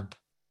a lamp.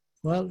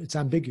 Well, it's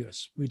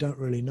ambiguous. We don't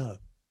really know.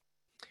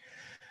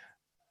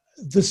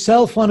 The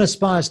self one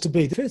aspires to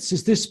be.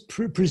 Is this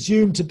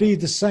presumed to be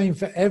the same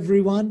for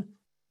everyone?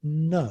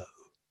 No.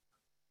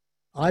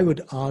 I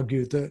would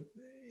argue that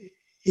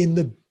in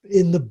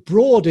the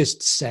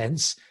broadest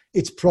sense,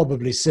 it's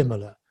probably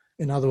similar.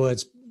 In other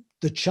words,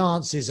 the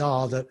chances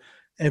are that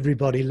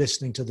everybody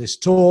listening to this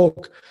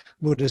talk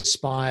would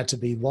aspire to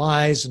be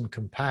wise and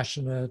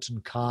compassionate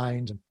and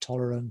kind and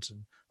tolerant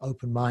and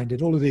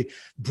open-minded, all of the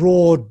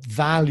broad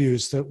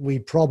values that we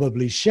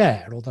probably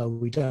share, although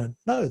we don't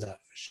know that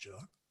for sure.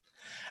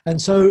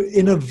 And so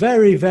in a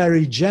very,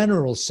 very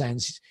general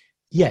sense,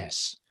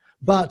 yes.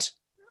 But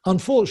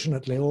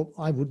unfortunately, or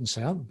I wouldn't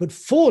say, but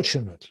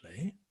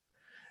fortunately,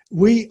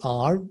 we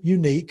are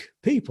unique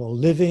people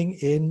living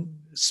in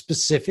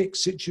specific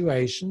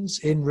situations,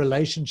 in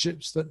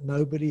relationships that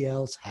nobody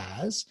else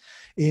has,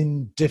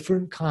 in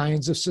different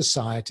kinds of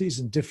societies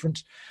and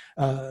different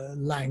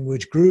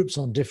language groups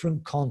on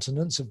different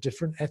continents, of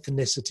different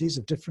ethnicities,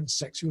 of different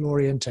sexual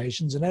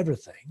orientations and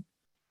everything.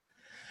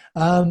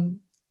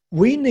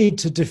 We need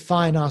to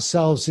define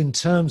ourselves in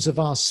terms of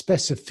our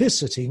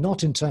specificity,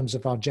 not in terms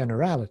of our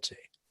generality.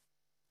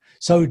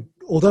 So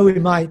although we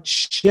might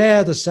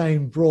share the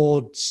same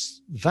broad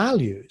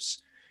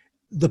values,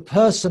 the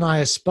person I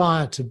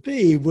aspire to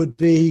be would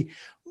be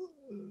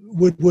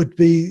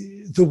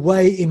the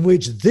way in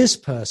which this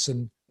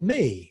person,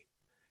 me,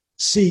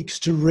 seeks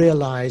to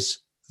realize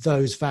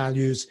those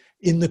values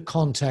in the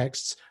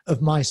context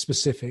of my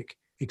specific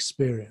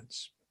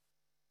experience.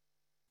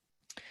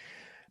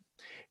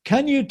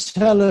 Can you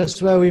tell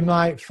us where we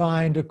might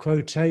find a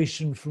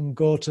quotation from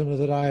Gautama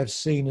that I have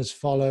seen as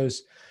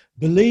follows?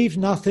 Believe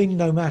nothing,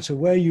 no matter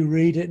where you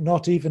read it,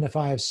 not even if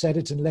I have said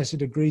it, unless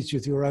it agrees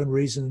with your own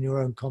reason and your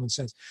own common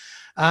sense.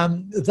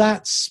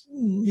 That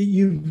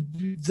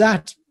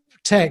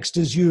text,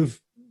 as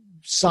you've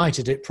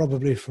cited it,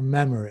 probably from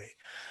memory,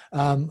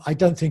 I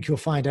don't think you'll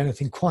find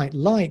anything quite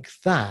like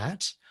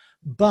that,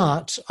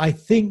 but I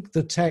think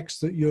the text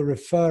that you're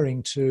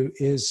referring to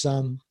is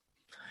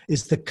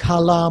the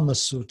Kalama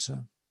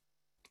Sutta.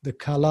 The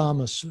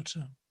Kalama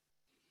Sutta.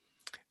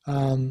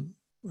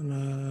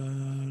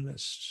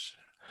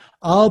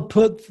 I'll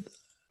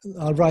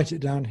write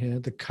it down here.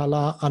 The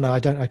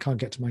I can't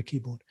get to my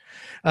keyboard.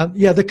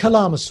 The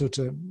Kalama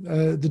Sutta,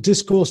 the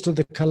discourse to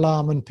the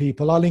Kalaman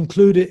people. I'll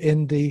include it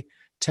in the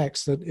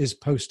text that is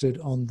posted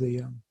on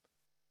the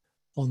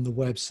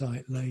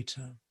website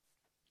later.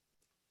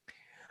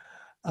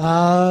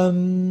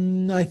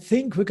 I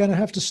think we're going to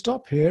have to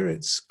stop here.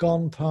 It's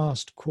gone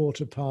past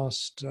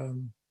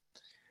 4:15.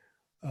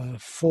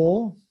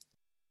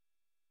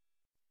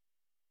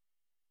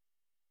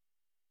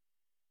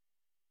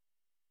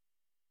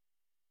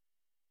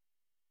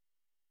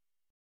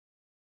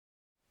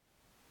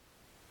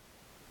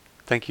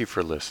 Thank you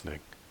for listening.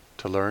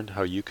 To learn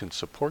how you can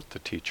support the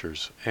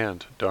teachers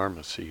and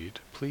Dharma Seed,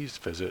 please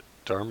visit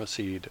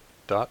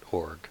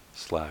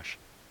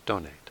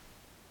dharmaseed.org/donate.